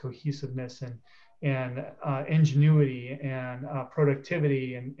far as cohesiveness and ingenuity and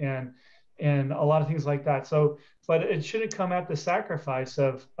productivity and a lot of things like that. So, but it shouldn't come at the sacrifice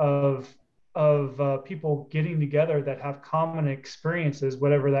of people getting together that have common experiences,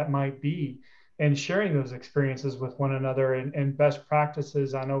 whatever that might be, and sharing those experiences with one another, and best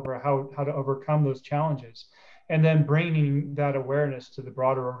practices on how to overcome those challenges, and then bringing that awareness to the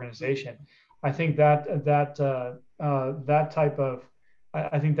broader organization. I think that type of,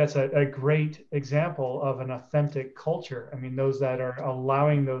 I think that's a great example of an authentic culture. I mean, those that are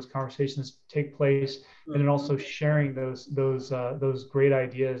allowing those conversations to take place, and then also sharing those great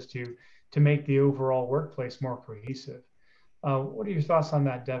ideas to make the overall workplace more cohesive. What are your thoughts on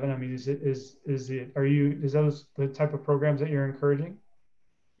that, Devon? I mean, is those the type of programs that you're encouraging?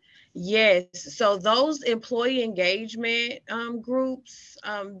 Yes. So those employee engagement groups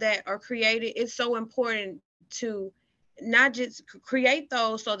that are created, it's so important to not just create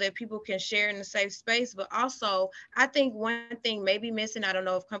those so that people can share in a safe space, but also I think one thing may be missing, I don't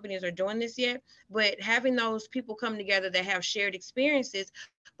know if companies are doing this yet, but having those people come together that have shared experiences,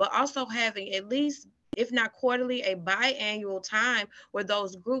 but also having at least, if not quarterly, a biannual time where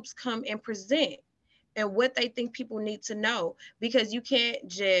those groups come and present and what they think people need to know, because you can't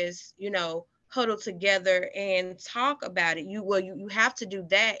just, you know, huddle together and talk about it. You have to do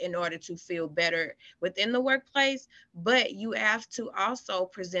that in order to feel better within the workplace, but you have to also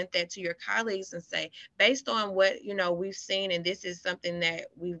present that to your colleagues and say, based on what, you know, we've seen, and this is something that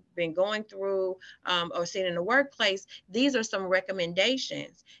we've been going through or seen in the workplace, these are some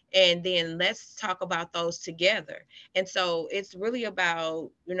recommendations, and then let's talk about those together. And so it's really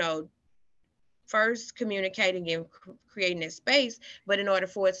about, you know, first communicating and creating that space, but in order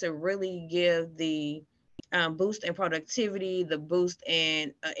for it to really give the boost in productivity, the boost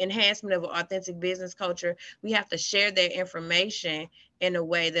and enhancement of an authentic business culture, we have to share that information in a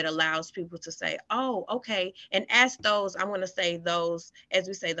way that allows people to say, oh, okay, and ask those, I'm going to say those, as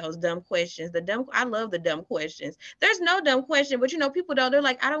we say, those dumb questions. I love the dumb questions. There's no dumb question, but you know, people don't, they're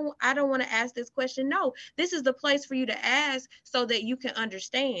like, I don't want to ask this question. No, this is the place for you to ask so that you can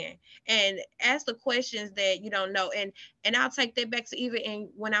understand, and ask the questions that you don't know. And I'll take that back to even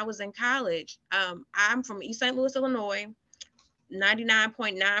when I was in college. I'm from East St. Louis, Illinois,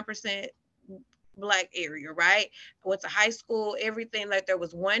 99.9% Black area, right? I went to high school, everything. Like, there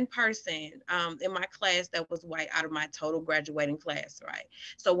was one person in my class that was white out of my total graduating class, right?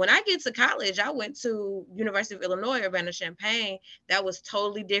 So when I get to college, I went to University of Illinois, Urbana-Champaign. That was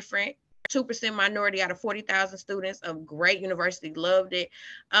totally different. 2% minority out of 40,000 students. A great university, loved it.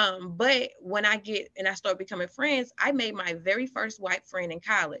 But when I start becoming friends, I made my very first white friend in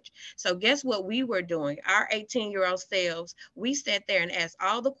college. So guess what we were doing? Our 18-year-old selves, we sat there and asked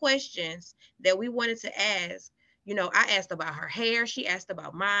all the questions that we wanted to ask. I asked about her hair. She asked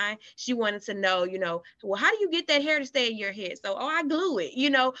about mine. She wanted to know, well, how do you get that hair to stay in your head? So, I glue it,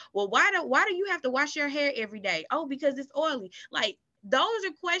 well, why do you have to wash your hair every day? Oh, because it's oily. Like, those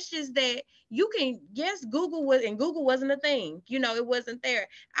are questions that you can, yes, Google wasn't a thing. It wasn't there.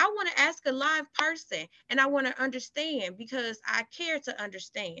 I want to ask a live person, and I want to understand because I care to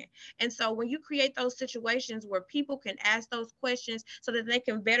understand. And so when you create those situations where people can ask those questions so that they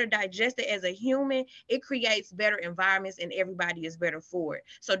can better digest it as a human, it creates better environments and everybody is better for it.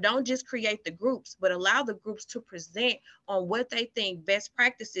 So don't just create the groups, but allow the groups to present on what they think best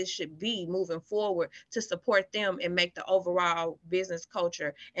practices should be moving forward to support them and make the overall business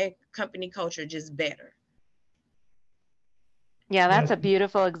culture and company culture just better. Yeah, that's a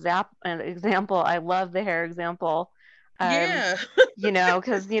beautiful example. I love the hair example. Yeah.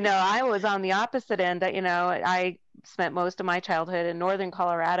 Because, I was on the opposite end. I spent most of my childhood in Northern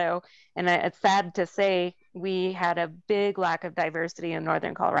Colorado, and it's sad to say we had a big lack of diversity in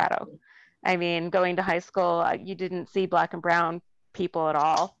Northern Colorado. I mean, going to high school, you didn't see Black and brown people at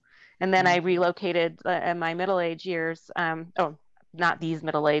all. And then I relocated in my middle-age years. Not these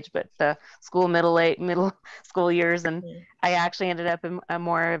middle age, but the middle school years. And I actually ended up in a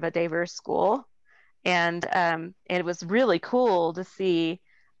more of a diverse school. And it was really cool to see,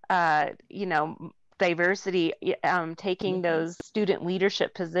 diversity, taking those student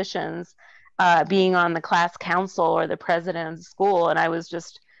leadership positions, being on the class council or the president of the school. And I was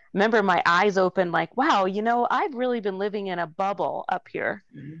just, remember my eyes open like, wow, I've really been living in a bubble up here.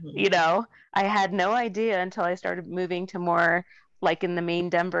 I had no idea until I started moving to more like in the main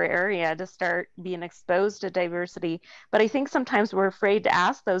Denver area to start being exposed to diversity. But I think sometimes we're afraid to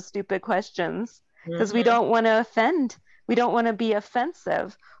ask those stupid questions because we don't want to offend. We don't want to be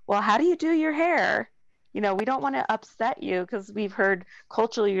offensive. Well, how do you do your hair? We don't want to upset you because we've heard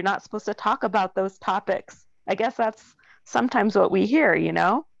culturally you're not supposed to talk about those topics. I guess that's sometimes what we hear,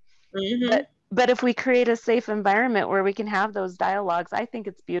 But if we create a safe environment where we can have those dialogues, I think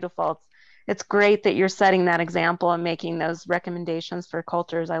it's beautiful. It's great that you're setting that example and making those recommendations for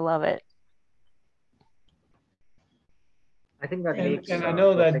cultures. I love it. I think that makes and I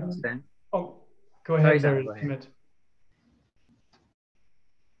know that sense. Oh, go ahead. Sorry, go ahead.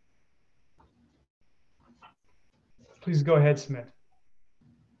 Please go ahead, Smith.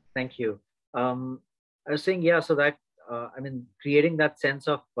 Thank you. I was saying, so that creating that sense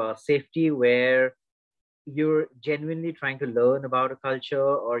of safety where you're genuinely trying to learn about a culture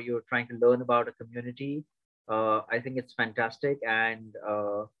or you're trying to learn about a community. I think it's fantastic. And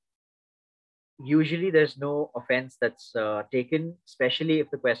usually there's no offense that's taken, especially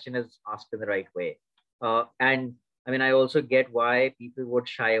if the question is asked in the right way. And I also get why people would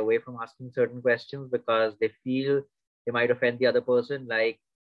shy away from asking certain questions because they feel they might offend the other person. Like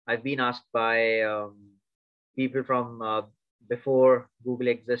I've been asked by people from before Google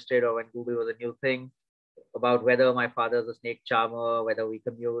existed or when Google was a new thing about whether my father's a snake charmer, whether we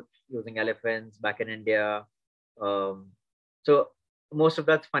commute using elephants back in India. So most of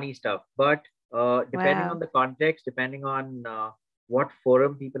that's funny stuff. But depending on the context, depending on what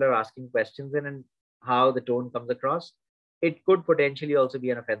forum people are asking questions in and how the tone comes across, it could potentially also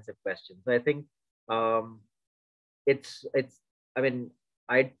be an offensive question. So I think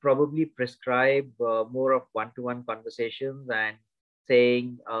I'd probably prescribe more of one-to-one conversations and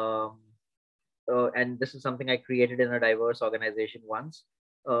saying, and this is something I created in a diverse organization once,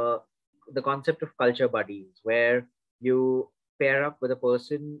 the concept of culture buddies, where you pair up with a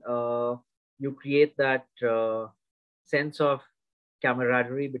person, you create that sense of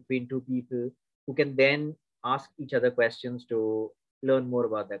camaraderie between two people who can then ask each other questions to learn more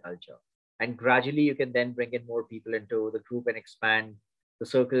about their culture. And gradually you can then bring in more people into the group and expand the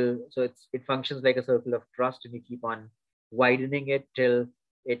circle. So it functions like a circle of trust, and you keep on widening it till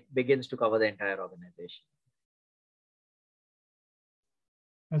it begins to cover the entire organization.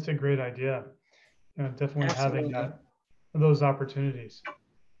 That's a great idea. Definitely Absolutely. Having those opportunities.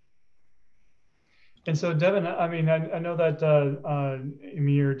 And so, Devon, I know that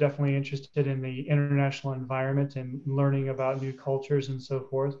you're definitely interested in the international environment and learning about new cultures and so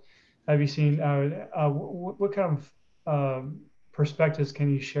forth. Have you seen what kind of perspectives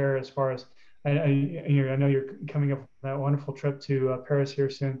can you share as far as I know you're coming up with that wonderful trip to Paris here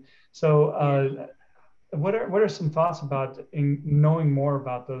soon. So, what are some thoughts about knowing more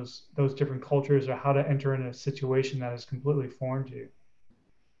about those different cultures or how to enter in a situation that is completely foreign to you?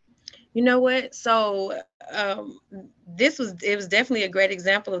 You know what? So it was definitely a great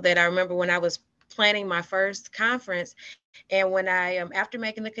example of that. I remember when I was planning my first conference, and when I after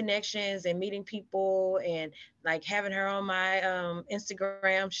making the connections and meeting people and like having her on my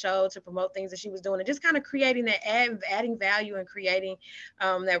Instagram show to promote things that she was doing, and just kind of creating that adding value and creating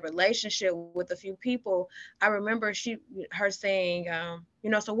that relationship with a few people. I remember her saying,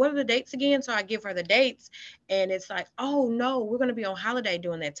 so what are the dates again? So I give her the dates, and it's like, oh no, we're going to be on holiday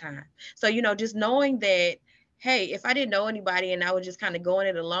during that time. So just knowing that, hey, if I didn't know anybody and I was just kind of going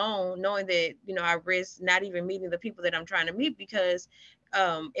it alone, knowing that, I risk not even meeting the people that I'm trying to meet, because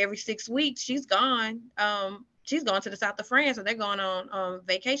every 6 weeks she's gone to the south of France, or they're going on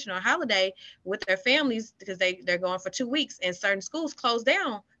vacation or holiday with their families, because they're going for 2 weeks, and certain schools close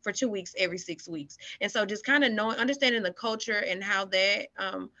down for 2 weeks every 6 weeks. And so just kind of understanding the culture and how that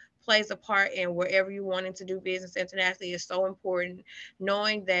plays a part in wherever you're wanting to do business internationally is so important.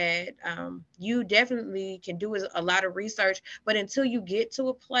 Knowing that you definitely can do a lot of research, but until you get to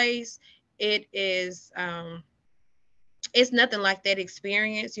a place, it is it's nothing like that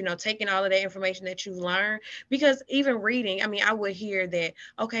experience, taking all of that information that you've learned. Because even reading, I mean, I would hear that,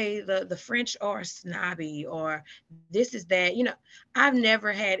 okay, the French are snobby, or this is that. I've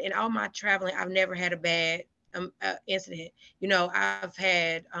never had, in all my traveling, I've never had a bad incident.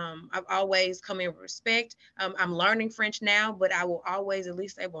 I've always come in with respect. I'm learning French now, but I will always at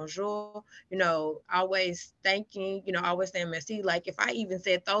least say bonjour, always thanking, always saying merci. Like if I even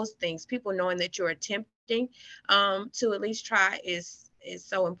said those things, people knowing that you're attempting to at least try is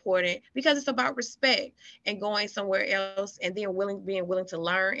so important, because it's about respect and going somewhere else, and then being willing to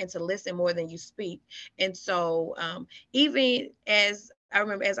learn and to listen more than you speak. And so even as I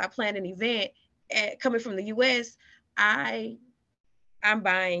remember, as I planned an event coming from the US, I I'm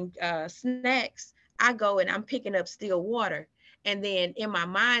buying snacks. I go and I'm picking up still water. And then in my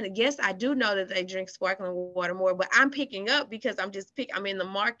mind, yes, I do know that they drink sparkling water more, but I'm picking up because I'm in the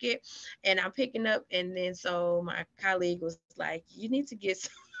market and I'm picking up. And then so my colleague was like, you need to get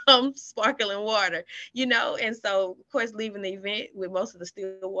some sparkling water, And so of course leaving the event with most of the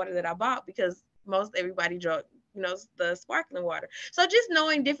still water that I bought, because most everybody drunk, the sparkling water. So just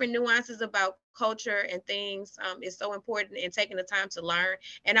knowing different nuances about culture and things is so important, and taking the time to learn.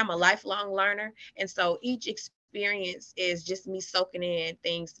 And I'm a lifelong learner. And so each experience is just me soaking in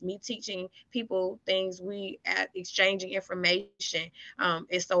things, me teaching people things, we at exchanging information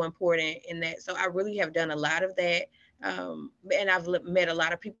is so important in that. So I really have done a lot of that. And I've met a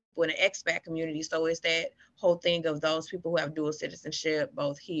lot of people in the expat community. So it's that whole thing of those people who have dual citizenship,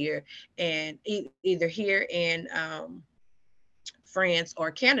 both here and either here in France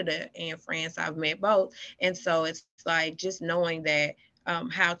or Canada. And France, I've met both. And so it's like just knowing that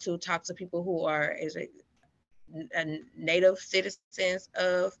how to talk to people who are native citizens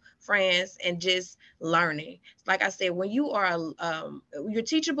of France, and just learning. Like I said, when you are you're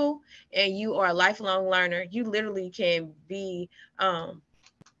teachable and you are a lifelong learner, you literally can be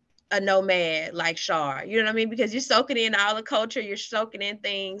a nomad like Shar. You know what I mean? Because you're soaking in all the culture, you're soaking in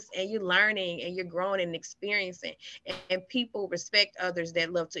things, and you're learning and you're growing and experiencing. And people respect others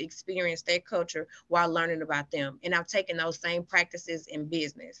that love to experience their culture while learning about them. And I've taken those same practices in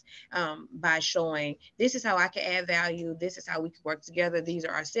business by showing this is how I can add value, this is how we can work together, these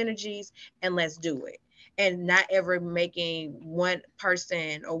are our synergies, and let's do it. And not ever making one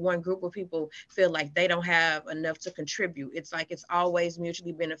person or one group of people feel like they don't have enough to contribute. It's like it's always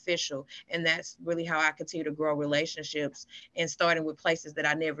mutually beneficial. And that's really how I continue to grow relationships, and starting with places that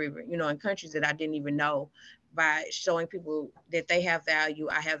I never even, in countries that I didn't even know, by showing people that they have value,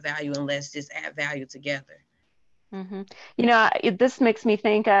 I have value, and let's just add value together. Mm-hmm. This makes me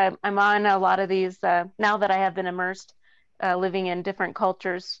think I'm on a lot of these now that I have been immersed living in different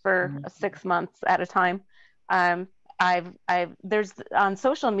cultures for 6 months at a time. There's on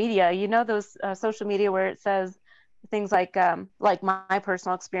social media, those social media where it says things like my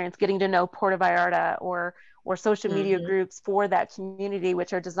personal experience getting to know Puerto Vallarta, or social media groups for that community,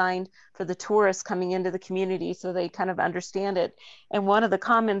 which are designed for the tourists coming into the community so they kind of understand it. And one of the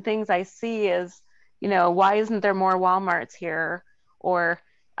common things I see is, why isn't there more Walmarts here? Or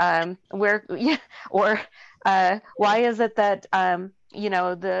where, yeah, or why is it that the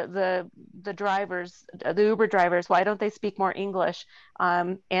drivers, the Uber drivers, why don't they speak more English?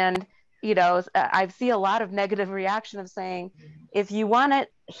 And I see a lot of negative reaction of saying, if you want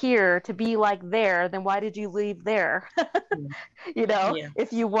it here to be like there, then why did you leave there? Yeah.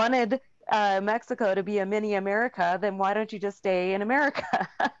 If you wanted Mexico to be a mini America, then why don't you just stay in America?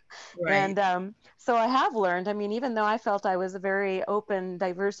 Right. And so I have learned, I mean, even though I felt I was a very open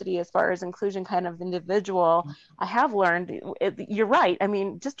diversity as far as inclusion kind of individual, I have learned, you're right. I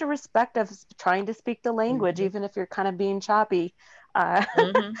mean, just a respect of trying to speak the language, even if you're kind of being choppy.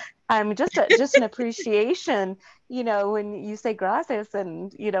 I'm just an appreciation, when you say gracias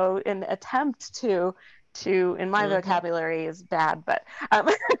and, an attempt to in my vocabulary is bad, but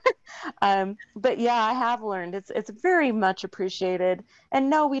yeah, I have learned it's very much appreciated. And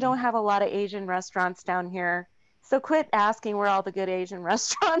no, we don't have a lot of Asian restaurants down here. So quit asking where all the good Asian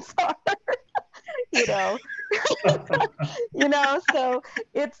restaurants are. you know so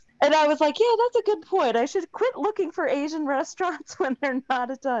and I was like, yeah, that's a good point. I should quit looking for Asian restaurants when they're not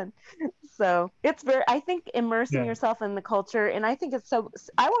a ton. So it's I think immersing yourself in the culture, and I think I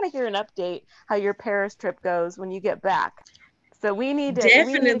want to hear an update how your Paris trip goes when you get back. So we need to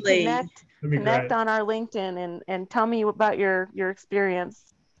Definitely connect on our LinkedIn and tell me about your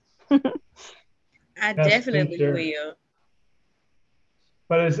experience. I definitely will.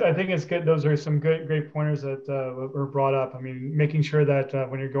 But I think it's good. Those are some great pointers that were brought up. I mean, making sure that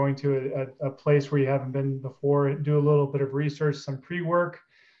when you're going to a place where you haven't been before, do a little bit of research, some pre-work.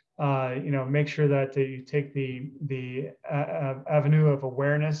 Make sure that you take the avenue of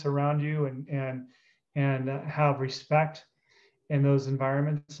awareness around you and have respect in those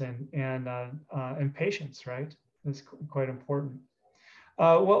environments and patience. Right, that's quite important.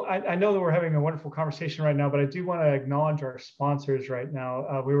 Well, I know that we're having a wonderful conversation right now, but I do want to acknowledge our sponsors right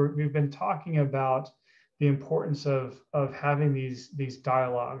now. We've been talking about the importance of having these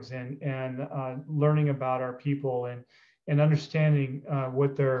dialogues and learning about our people and understanding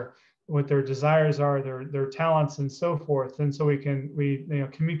what their desires are, their talents, and so forth. And so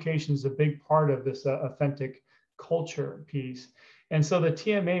communication is a big part of this authentic culture piece. And so the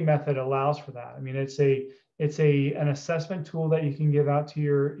TMA method allows for that. I mean, it's an assessment tool that you can give out to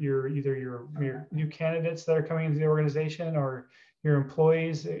your new candidates that are coming into the organization or your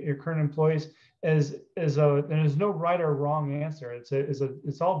employees, your current employees. There's no right or wrong answer.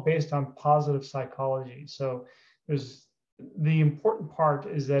 It's all based on positive psychology. So the important part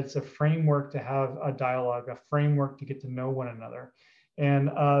is that it's a framework to have a dialogue, a framework to get to know one another.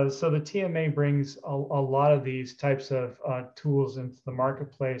 And so the TMA brings a lot of these types of tools into the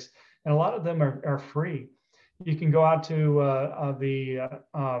marketplace, and a lot of them are free. You can go out to the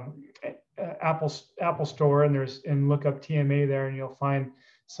Apple Store and look up TMA there, and you'll find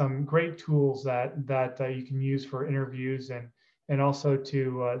some great tools that you can use for interviews and also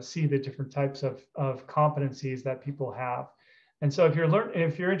to see the different types of competencies that people have. And so if you're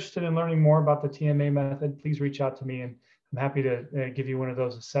interested in learning more about the TMA method, please reach out to me, and I'm happy to give you one of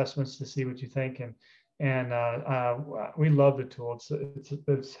those assessments to see what you think. And we love the tool.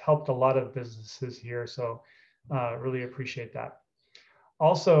 It's helped a lot of businesses here. So really appreciate that.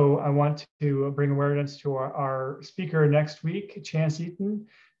 Also, I want to bring awareness to our speaker next week, Chance Eaton.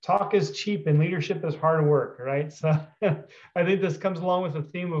 Talk is cheap and leadership is hard work, right? So I think this comes along with the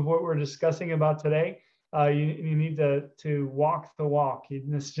theme of what we're discussing about today. You need to walk the walk.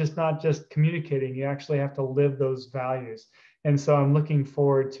 It's just not just communicating. You actually have to live those values. And so I'm looking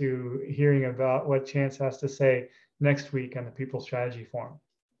forward to hearing about what Chance has to say next week on the People Strategy Forum.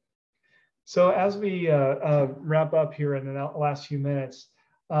 So as we wrap up here in the last few minutes,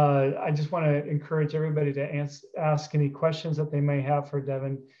 I just want to encourage everybody to ask any questions that they may have for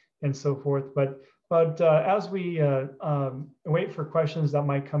Devon and so forth. But as we wait for questions that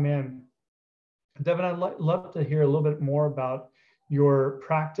might come in, Devon, I'd love to hear a little bit more about your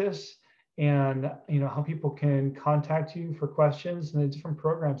practice and how people can contact you for questions and the different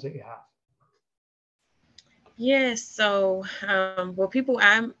programs that you have. Yes. So, I'm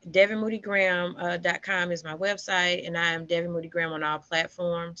DevonMoody-Graham.com is my website, and I am Devon Moody-Graham on all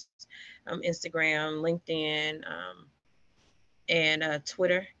platforms, Instagram, LinkedIn, and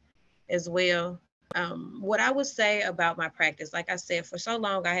Twitter as well. What I would say about my practice, like I said, for so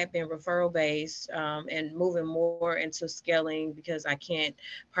long I have been referral based and moving more into scaling because I can't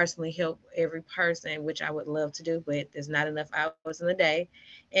personally help every person, which I would love to do, but there's not enough hours in the day.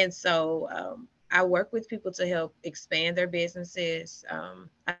 And so I work with people to help expand their businesses.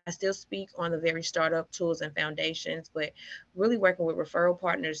 I still speak on the very startup tools and foundations, but really working with referral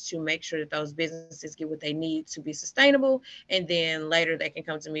partners to make sure that those businesses get what they need to be sustainable. And then later they can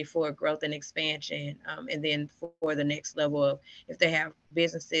come to me for growth and expansion. And then for the next level of if they have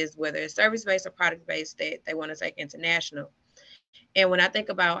businesses, whether it's service-based or product-based, that they want to take international. And when I think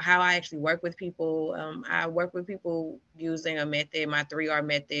about how I actually work with people, I work with people using a method, my 3R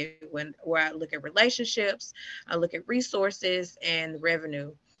method, where I look at relationships, I look at resources and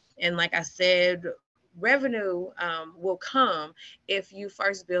revenue. And like I said, revenue will come if you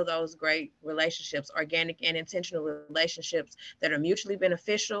first build those great relationships, organic and intentional relationships that are mutually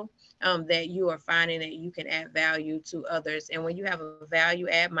beneficial, that you are finding that you can add value to others. And when you have a value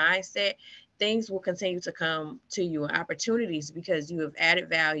add mindset, things will continue to come to you and opportunities because you have added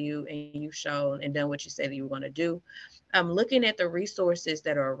value and you've shown and done what you said that you were going to do. Looking at the resources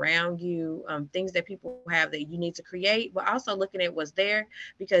that are around you, things that people have that you need to create, but also looking at what's there,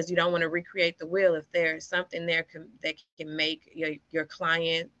 because you don't want to recreate the wheel. If there's something there that can make your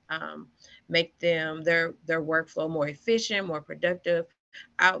client, make them their workflow more efficient, more productive,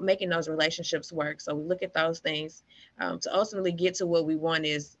 out making those relationships work. So we look at those things to ultimately get to what we want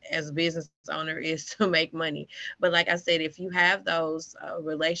is as a business owner is to make money. But like I said, if you have those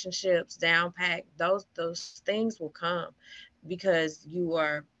relationships down packed, those things will come because you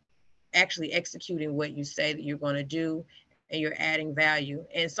are actually executing what you say that you're going to do, and you're adding value.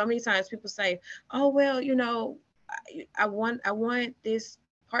 And so many times people say, oh well, I want this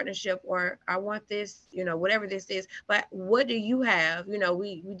partnership, or I want this, whatever this is, but what do you have? We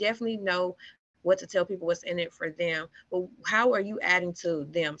definitely know what to tell people, what's in it for them, but how are you adding to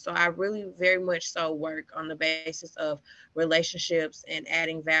them? So I really very much so work on the basis of relationships and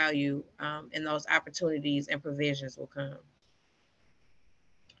adding value, and those opportunities and provisions will come.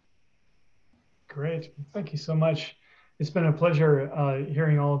 Great. Thank you so much. It's been a pleasure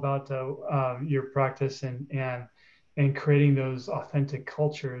hearing all about your practice and creating those authentic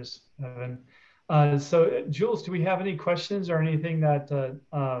cultures. So, Jules, do we have any questions or anything that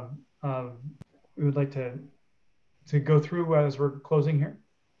we would like to go through as we're closing here?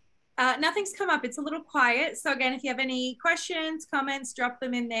 Nothing's come up. It's a little quiet. So again, if you have any questions, comments, drop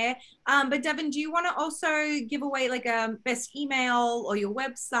them in there. But Devon, do you want to also give away like a best email or your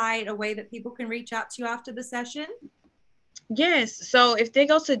website, a way that people can reach out to you after the session? Yes. So if they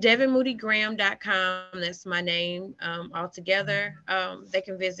go to devonmoody-graham.com, that's my name altogether, they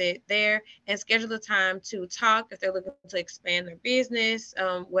can visit there and schedule a time to talk if they're looking to expand their business,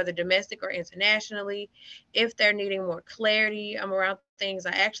 whether domestic or internationally. If they're needing more clarity around things,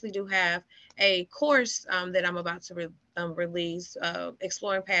 I actually do have a course that I'm about to release,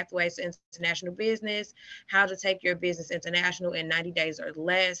 exploring pathways to international business, how to take your business international in 90 days or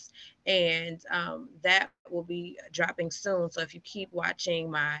less. And that will be dropping soon. So if you keep watching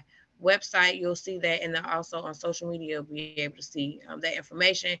my website, you'll see that. And then also on social media, you'll be able to see that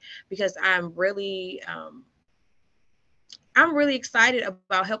information, because I'm really excited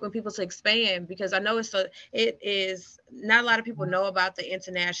about helping people to expand, because I know it is not a lot of people know about the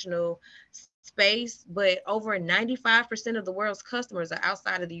international space, but over 95% of the world's customers are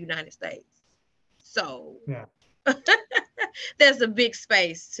outside of the United States. So yeah. There's a big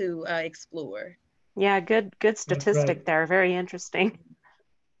space to explore. Yeah, good statistic there. Very interesting.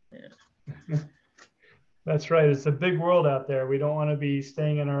 Yeah. That's right. It's a big world out there. We don't want to be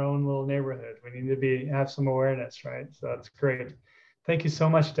staying in our own little neighborhood. We need to have some awareness, right? So that's great. Thank you so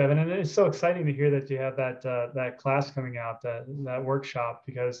much, Devon. And it's so exciting to hear that you have that class coming out, that workshop,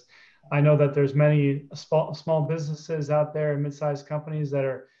 because I know that there's many small businesses out there and mid-sized companies that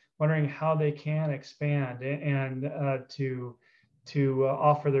are wondering how they can expand and to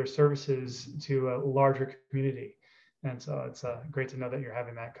offer their services to a larger community. And so it's great to know that you're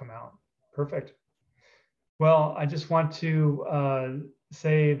having that come out. Perfect. Well, I just want to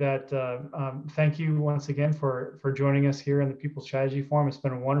say that thank you once again for joining us here in the People Strategy Forum. It's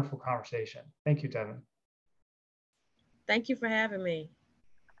been a wonderful conversation. Thank you, Devon. Thank you for having me.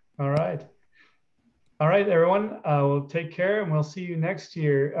 All right. All right, everyone. We'll take care, and we'll see you next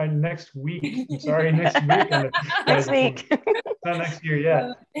week. I'm sorry, next week. Next week. Not next year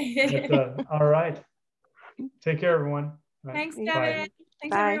yet. But, all right. Take care, everyone. Thanks, Devon. Bye.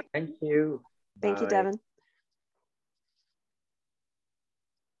 Thanks, Bye. everyone. Thank you. Thank you, Devon.